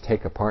 just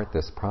take apart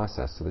this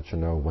process so that you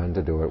know when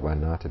to do it, when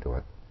not to do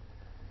it.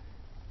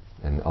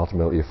 And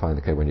ultimately you find,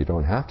 okay, when you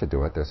don't have to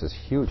do it, there's this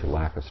huge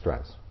lack of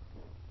stress.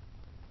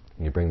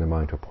 And you bring the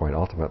mind to a point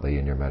ultimately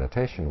in your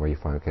meditation where you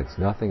find, okay,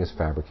 nothing is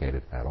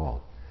fabricated at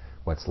all.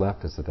 What's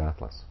left is the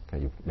deathless.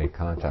 Okay, you've made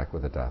contact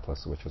with the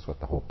deathless, which is what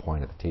the whole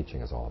point of the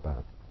teaching is all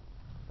about.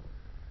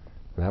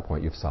 From that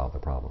point, you've solved the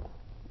problem.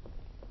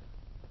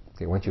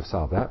 Okay, once you've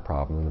solved that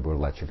problem, then the Buddha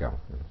lets you go.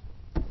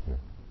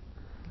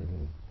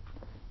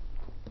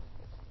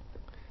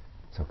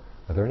 So,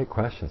 are there any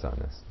questions on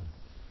this?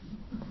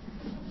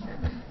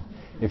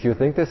 If you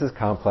think this is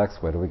complex,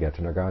 where do we get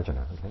to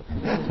Nagarjuna?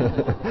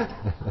 Okay?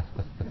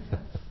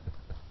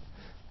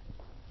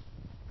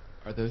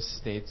 Are those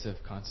states of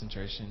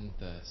concentration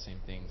the same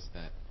things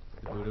that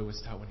the Buddha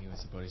was taught when he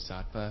was a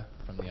bodhisattva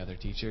from the other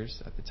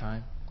teachers at the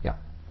time? Yeah.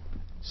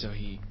 So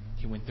he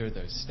went through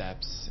those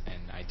steps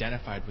and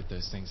identified with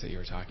those things that you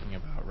were talking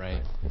about,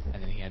 right? Mm-hmm.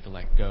 And then he had to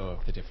let go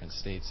of the different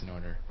states in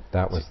order.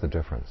 That was the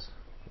difference.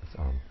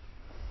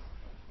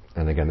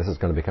 And again, this is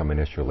going to become an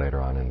issue later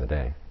on in the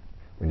day.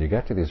 When you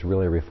get to these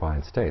really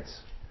refined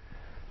states,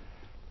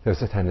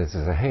 there's a tendency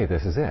to say, hey,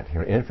 this is it.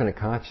 Infinite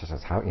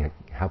consciousness, how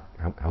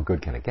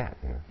good can it get?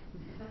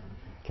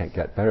 Can't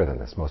get better than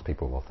this, most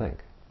people will think.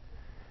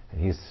 And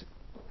he's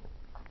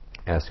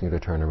asking you to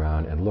turn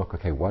around and look,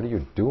 okay, what are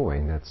you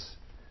doing that's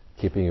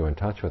keeping you in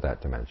touch with that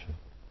dimension?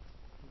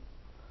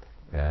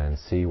 And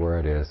see where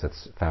it is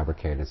that's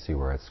fabricated, see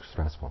where it's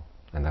stressful,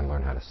 and then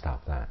learn how to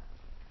stop that.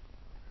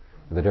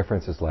 The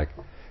difference is like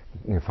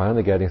you're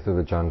finally getting through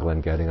the jungle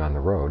and getting on the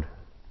road,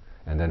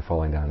 and then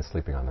falling down and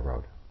sleeping on the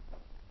road,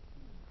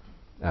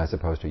 as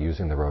opposed to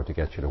using the road to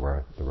get you to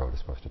where the road is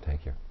supposed to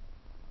take you.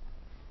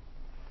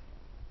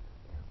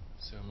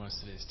 So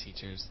most of his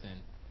teachers then,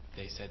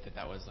 they said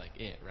that was like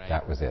it, right?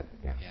 That was it,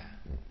 yeah.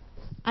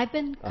 I've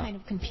been kind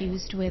of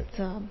confused with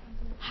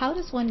how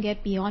does one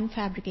get beyond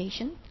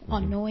fabrication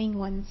on knowing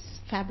one's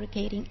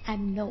fabricating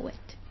and know it?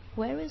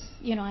 Where is,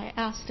 I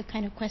asked a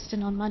kind of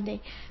question on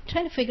Monday,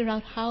 trying to figure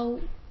out how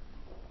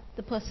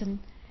the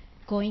person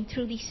going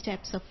through these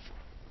steps of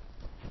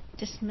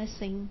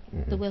dismissing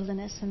the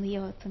wilderness and the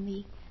earth and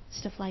the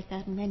stuff like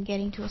that, and then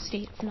getting to a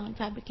state of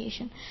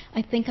non-fabrication.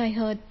 I think I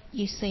heard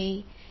you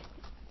say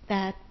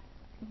that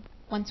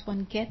once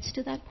one gets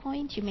to that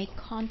point, you make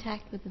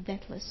contact with the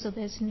deathless. So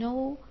there's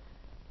no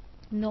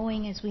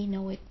knowing as we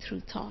know it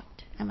through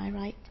thought. Am I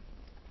right?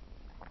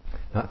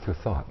 Not through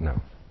thought, no.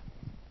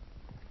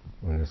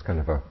 When there's kind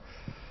of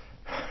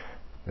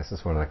this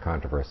is one of the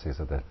controversies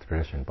of the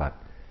tradition, but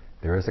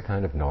there is a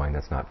kind of knowing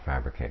that's not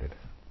fabricated.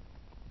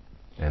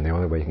 And the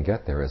only way you can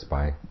get there is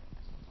by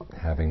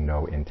having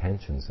no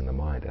intentions in the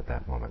mind at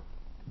that moment.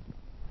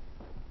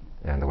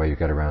 And the way you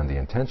get around the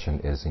intention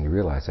is, and you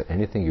realize that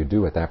anything you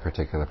do at that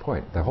particular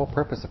point, the whole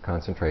purpose of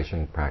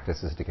concentration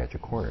practice is to get you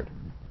cornered.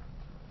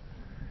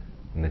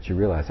 And that you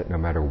realize that no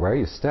matter where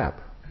you step,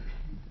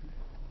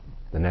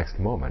 the next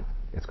moment,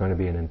 it's going to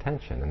be an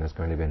intention, and there's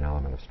going to be an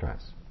element of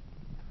stress.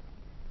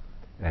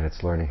 And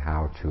it's learning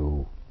how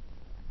to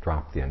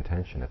drop the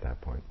intention at that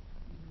point,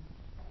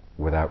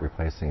 without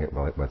replacing it,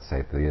 well, let's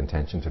say the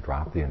intention to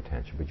drop the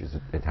intention, which is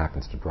it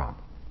happens to drop.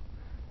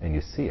 And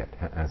you see it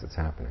as it's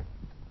happening,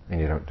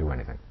 and you don't do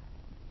anything.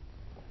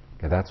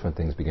 Okay, that's when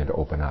things begin to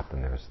open up,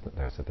 and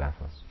there's the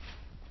deathless.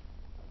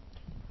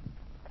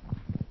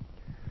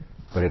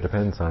 But it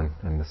depends on,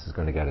 and this is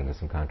going to get into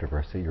some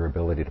controversy, your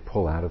ability to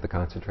pull out of the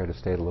concentrated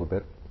state a little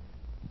bit.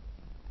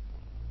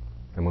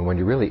 And when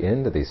you're really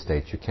into these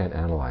states, you can't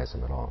analyze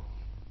them at all.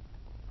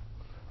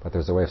 But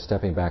there's a way of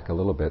stepping back a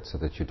little bit so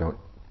that you don't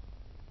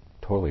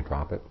totally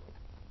drop it,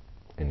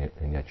 and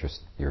yet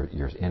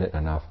you're in it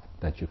enough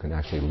that you can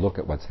actually look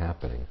at what's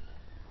happening.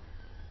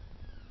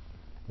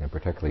 And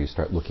particularly you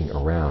start looking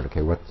around.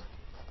 Okay, what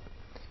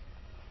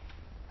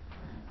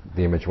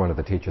the image one of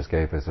the teachers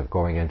gave is of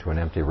going into an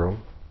empty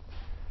room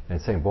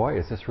and saying, "Boy,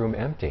 is this room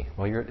empty?"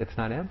 Well, it's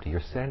not empty.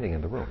 You're standing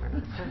in the room.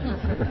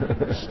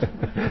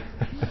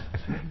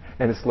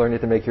 And it's learning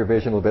to make your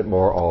vision a little bit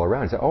more all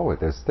around. You say, "Oh,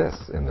 there's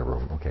this in the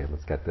room. Okay,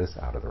 let's get this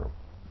out of the room."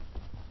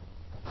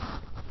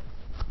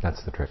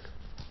 That's the trick.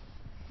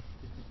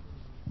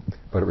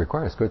 But it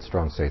requires good,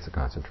 strong states of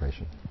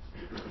concentration.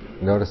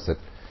 Notice that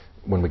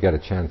when we get a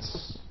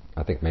chance,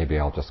 I think maybe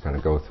I'll just kind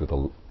of go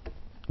through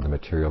the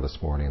material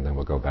this morning, and then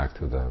we'll go back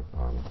through the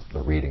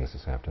readings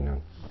this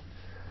afternoon.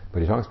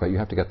 But he talks about you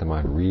have to get the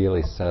mind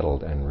really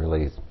settled and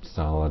really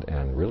solid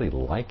and really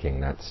liking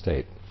that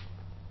state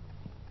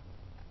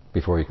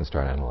before you can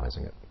start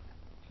analyzing it.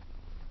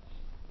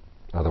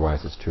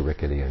 Otherwise it's too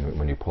rickety, and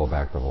when you pull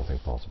back, the whole thing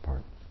falls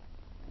apart.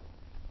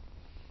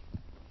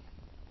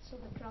 So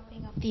the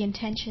dropping of the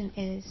intention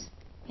is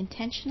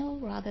intentional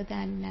rather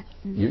than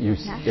natural?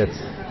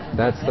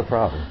 That's the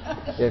problem.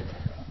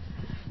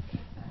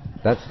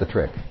 That's the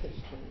trick.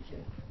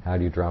 How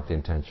do you drop the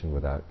intention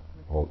without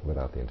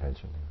the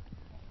intention?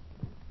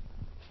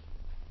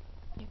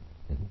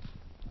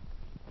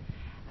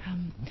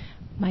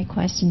 My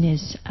question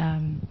is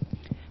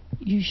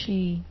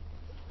usually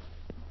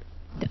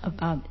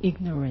about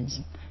ignorance.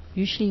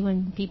 Usually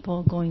when people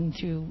are going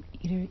through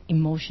either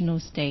emotional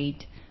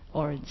state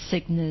or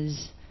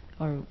sickness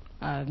or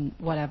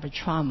whatever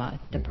trauma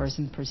the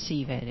person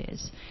perceive it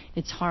is,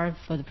 it's hard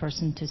for the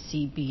person to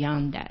see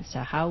beyond that. So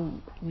how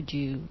would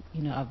you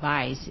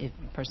advise if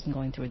a person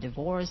going through a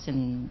divorce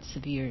and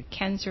severe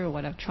cancer or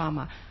whatever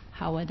trauma,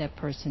 how would that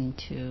person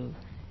to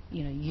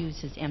use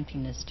his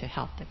emptiness to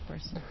help that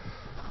person?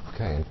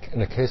 Okay,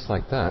 in a case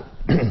like that,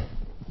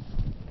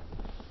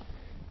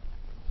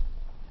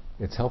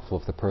 it's helpful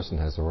if the person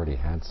has already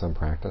had some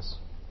practice.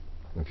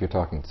 If you're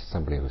talking to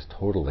somebody who's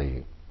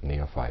totally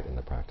neophyte in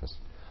the practice,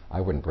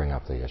 I wouldn't bring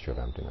up the issue of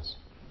emptiness.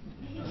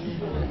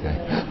 Okay.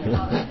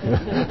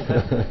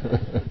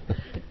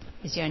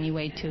 Is there any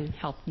way to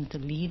help them to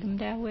lead them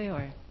that way,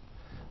 or?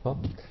 Well,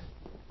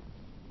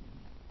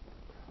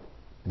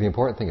 the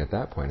important thing at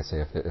that point is,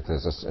 say, if it's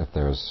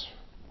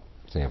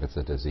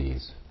a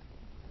disease,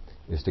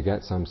 is to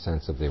get some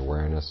sense of the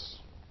awareness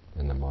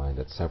in the mind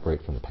that's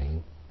separate from the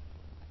pain,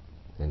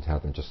 and to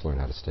have them just learn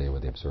how to stay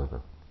with the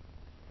observer.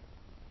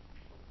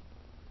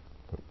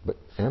 But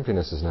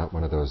emptiness is not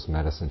one of those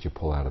medicines you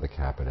pull out of the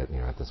cabinet,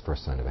 at this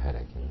first sign of a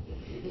headache.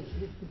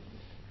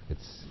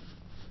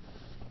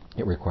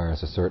 It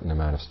requires a certain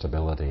amount of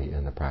stability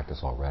in the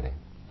practice already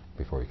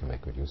before you can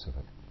make good use of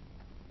it.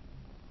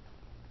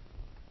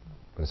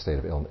 But a state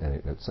of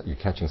illness, you're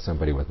catching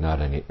somebody without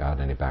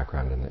any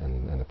background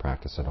in the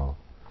practice at all.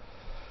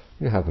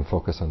 You have them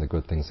focus on the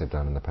good things they've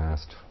done in the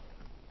past,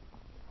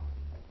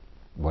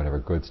 whatever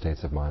good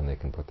states of mind they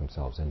can put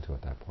themselves into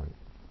at that point.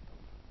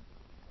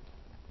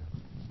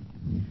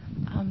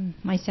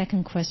 My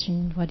second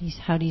question,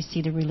 how do you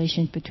see the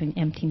relation between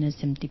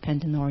emptiness and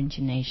dependent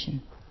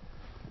origination?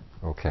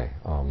 Okay.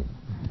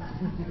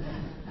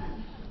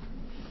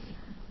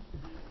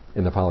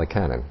 In the Pali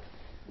Canon,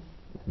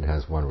 it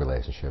has one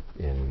relationship.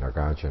 In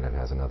Nagarjuna, it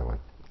has another one.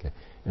 Okay.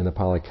 In the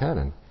Pali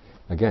Canon,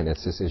 again,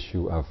 it's this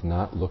issue of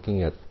not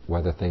looking at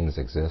whether things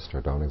exist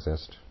or don't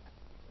exist,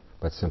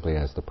 but simply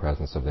as the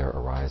presence of their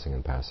arising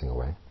and passing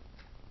away.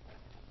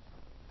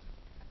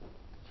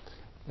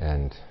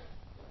 And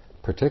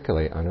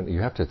particularly,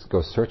 you have to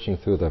go searching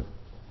through the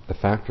the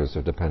factors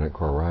of dependent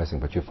core arising,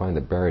 but you find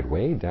that buried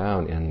way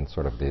down in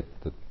sort of the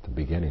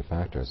beginning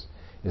factors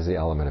is the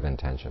element of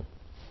intention.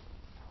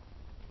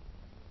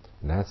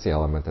 And that's the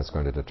element that's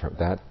going to determine,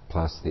 that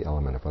plus the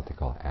element of what they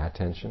call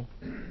attention,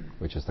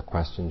 which is the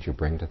questions you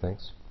bring to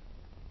things.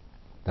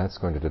 That's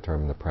going to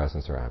determine the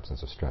presence or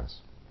absence of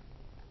stress.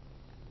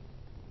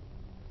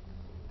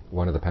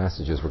 One of the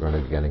passages we're going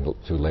to be getting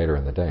to later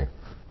in the day,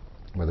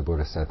 where the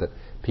Buddha said that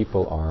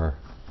people are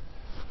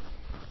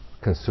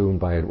consumed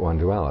by one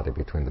duality,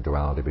 between the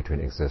duality between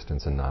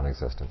existence and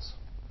non-existence.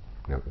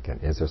 Again,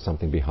 is there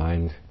something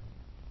behind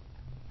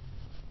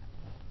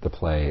the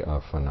play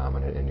of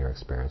phenomena in your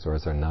experience, or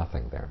is there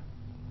nothing there?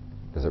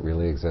 Does it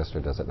really exist or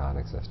does it not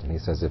exist? And he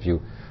says if you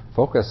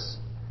focus,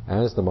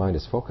 as the mind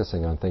is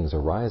focusing on things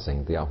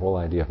arising, the whole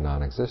idea of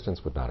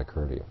non-existence would not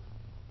occur to you.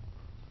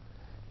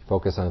 If you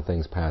focus on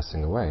things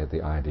passing away,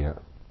 the idea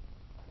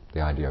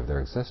of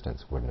their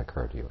existence wouldn't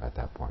occur to you at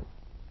that point.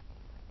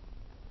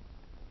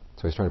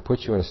 So he's trying to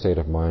put you in a state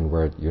of mind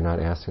where you're not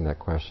asking that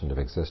question of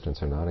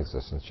existence or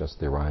non-existence, just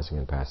the arising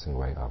and passing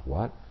away of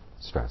what?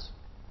 Stress,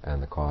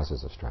 and the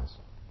causes of stress.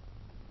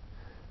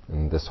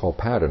 And this whole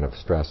pattern of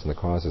stress and the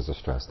causes of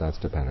stress, that's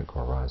dependent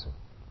core arising.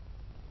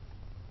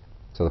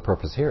 So the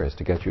purpose here is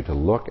to get you to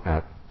look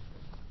at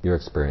your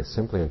experience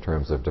simply in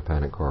terms of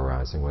dependent core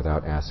arising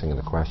without asking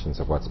the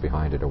questions of what's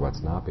behind it or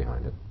what's not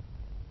behind it,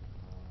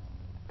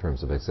 in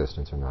terms of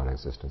existence or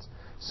non-existence.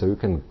 So you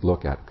can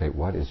look at, okay,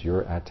 what is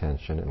your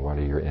attention and what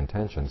are your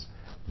intentions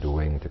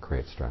doing to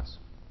create stress?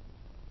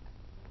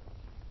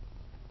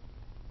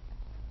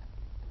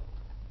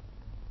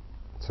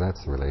 So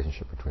that's the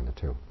relationship between the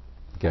two.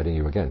 Getting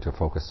you, again, to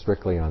focus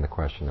strictly on the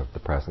question of the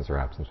presence or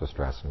absence of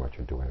stress and what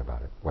you're doing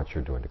about it, what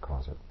you're doing to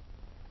cause it.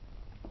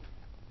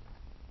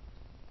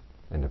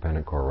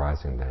 Independent core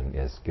arising then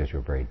gives you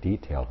a very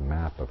detailed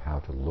map of how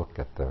to look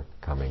at the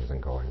comings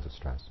and goings of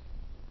stress.